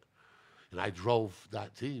said it. And I drove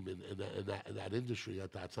that team in that industry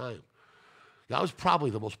at that time. I was probably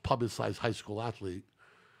the most publicized high school athlete.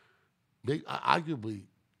 Arguably,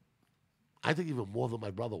 I think even more than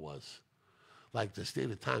my brother was. Like the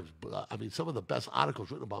Standard Times. I mean, some of the best articles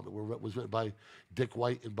written about me was written by Dick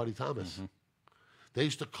White and Buddy Thomas. Mm-hmm. They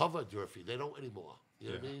used to cover Durfee. They don't anymore. You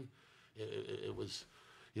know what I mean? It was,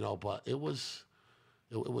 you know, but it was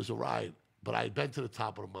a ride. But I had been to the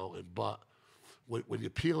top of the mountain. But when you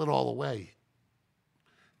peel it all away,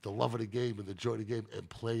 the love of the game and the joy of the game and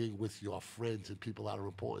playing with your friends and people that are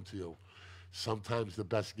important to you, sometimes the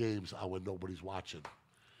best games are when nobody's watching.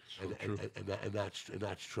 And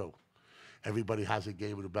that's true. Everybody has a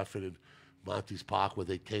game in the Bedford and Monty's Park where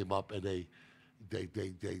they came up and they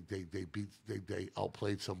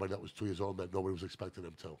outplayed somebody that was 2 years old that nobody was expecting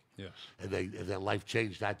them to. Yes. And their life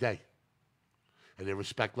changed that day. And their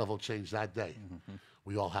respect level changed that day. Mm-hmm.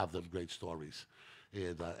 We all have them great stories,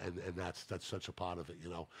 and that's such a part of it, you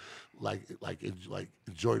know.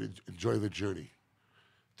 Enjoy the journey.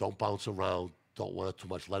 Don't bounce around. Don't want it too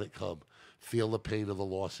much. Let it come. Feel the pain of the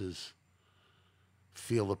losses.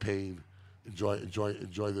 Feel the pain. Enjoy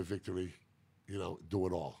the victory. You know, do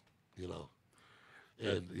it all. You know,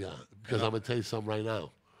 and because I'm gonna tell you something right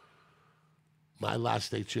now. My last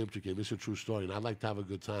state championship game. This is a true story, and I'd like to have a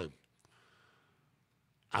good time.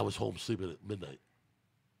 I was home sleeping at midnight.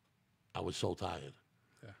 I was so tired.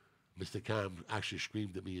 Yeah. Mr. Cam actually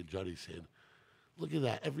screamed at me and Johnny saying, "Look at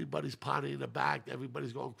that! Everybody's partying in the back.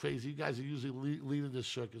 Everybody's going crazy. You guys are usually leading this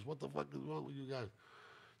circus. What the fuck is wrong with you guys?"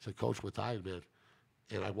 I said, "Coach, we're tired, man."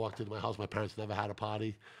 And I walked into my house. My parents never had a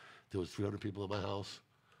party. There was 300 people in my house.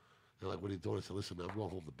 They're like, "What are you doing?" I said, "Listen, man, I'm going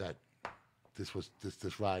home to bed.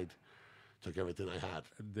 This ride took everything I had."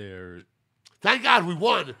 Thank God we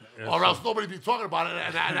won, or else nobody'd be talking about it,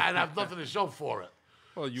 and I'd have nothing to show for it.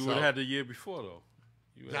 Well, you would have had the year before, though.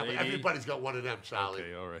 Yeah, but everybody's got one of them, Charlie.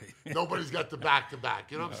 Okay, all right. Nobody's got the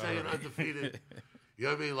back-to-back. You know what I'm saying? Right. Undefeated. You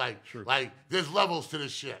know what I mean? Like there's levels to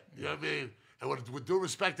this shit. You know what I mean? And with due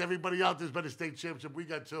respect to everybody out there's been a state championship. We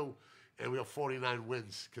got 2, and we have 49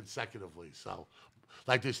 wins consecutively. So,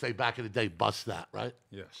 like they say back in the day, bust that, right?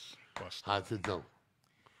 Yes, bust. How's it do?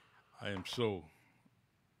 I am so.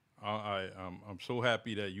 I'm so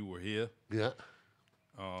happy that you were here. Yeah.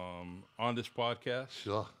 On this podcast.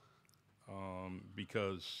 Sure.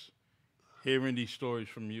 Because hearing these stories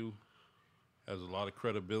from you has a lot of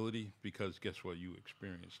credibility. Because guess what, you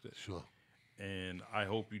experienced it. Sure. And I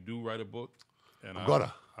hope you do write a book. And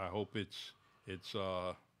I hope it's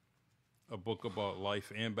a book about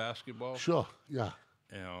life and basketball. Sure. Yeah.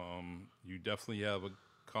 You definitely have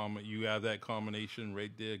you have that combination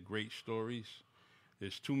right there. Great stories.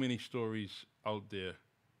 There's too many stories out there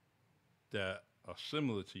that are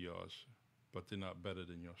similar to yours, but they're not better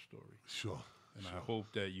than your story. Sure. And I hope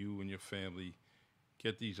that you and your family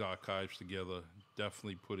get these archives together,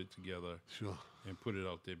 definitely put it together. Sure. And put it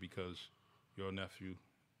out there because your nephew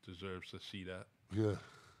deserves to see that. Yeah.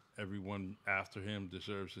 Everyone after him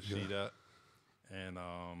deserves to see that. And,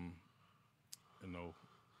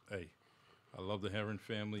 hey, I love the Herren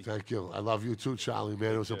family. Thank you. I love you too, Charlie,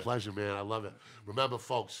 man. It was a pleasure, man. I love it. Remember,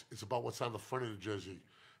 folks, it's about what's on the front of the jersey,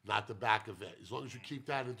 not the back of it. As long as you keep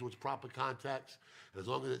that into its proper context, and as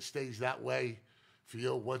long as it stays that way for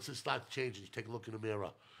you, once it starts changing, take a look in the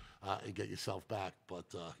mirror and get yourself back.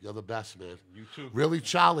 But you're the best, man. You too. Really,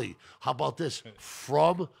 Charlie. How about this?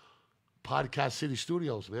 From Podcast City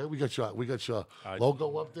Studios, man. We got your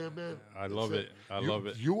logo up there, man. I love it. I love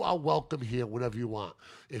it. You are welcome here whenever you want.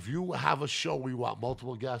 If you have a show where you want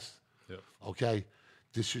multiple guests, okay,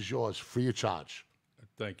 this is yours, free of charge.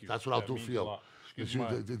 Thank you. That's what I'll do for you.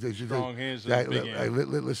 Strong hands and big hands.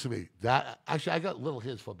 Listen to me. Actually, I got little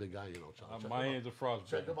hands for a big guy, you know, Charlie. My hands are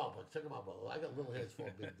frostbitten. Check them out, brother. I got little hands for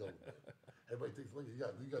a big dude. Everybody thinks, look, you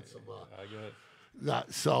got some. I got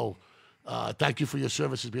it. So. Thank you for your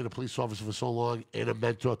service as being a police officer for so long and a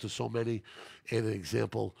mentor to so many and an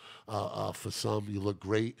example for some. You look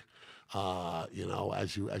great, you know,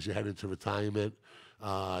 as you head into retirement.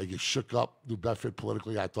 You shook up New Bedford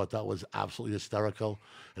politically. I thought that was absolutely hysterical,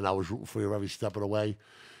 and I was rooting for you every step of the way.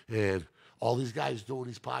 And all these guys doing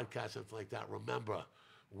these podcasts and like that, remember,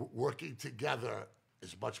 working together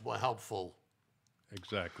is much more helpful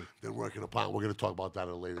than working apart. We're going to talk about that at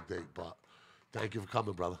a later date, but thank you for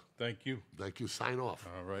coming, brother. Thank you. Thank you. Sign off.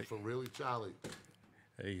 All right. For Really Charlie.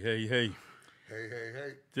 Hey. Hey.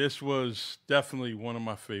 This was definitely one of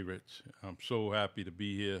my favorites. I'm so happy to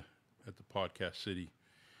be here at the Podcast City.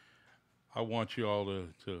 I want you all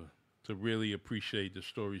to really appreciate the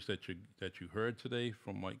stories that you heard today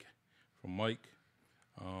from Mike.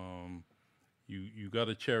 You got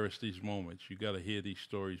to cherish these moments. You got to hear these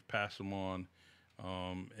stories, pass them on.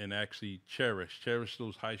 And actually cherish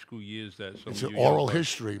those high school years that some it's of an you oral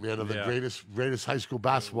history, man, of the greatest high school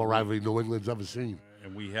basketball rivalry New England's ever seen.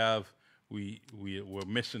 And we're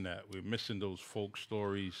missing that. We're missing those folk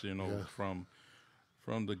stories, you know, from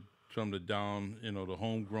the down, you know, the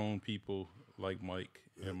homegrown people like Mike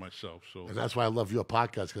and myself. So and that's why I love your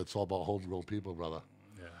podcast, because it's all about homegrown people, brother.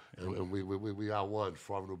 Yeah. And we are one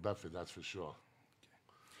for New Bedford, that's for sure.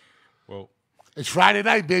 Well. It's Friday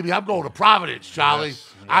night, baby. I'm going to Providence, Charlie.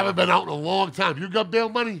 Yes, I haven't been out in a long time. You got bail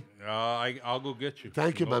money? I'll go get you.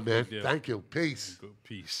 Thank you, my man. Thank you. Peace.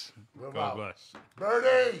 Peace. God bless.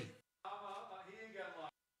 Bernie!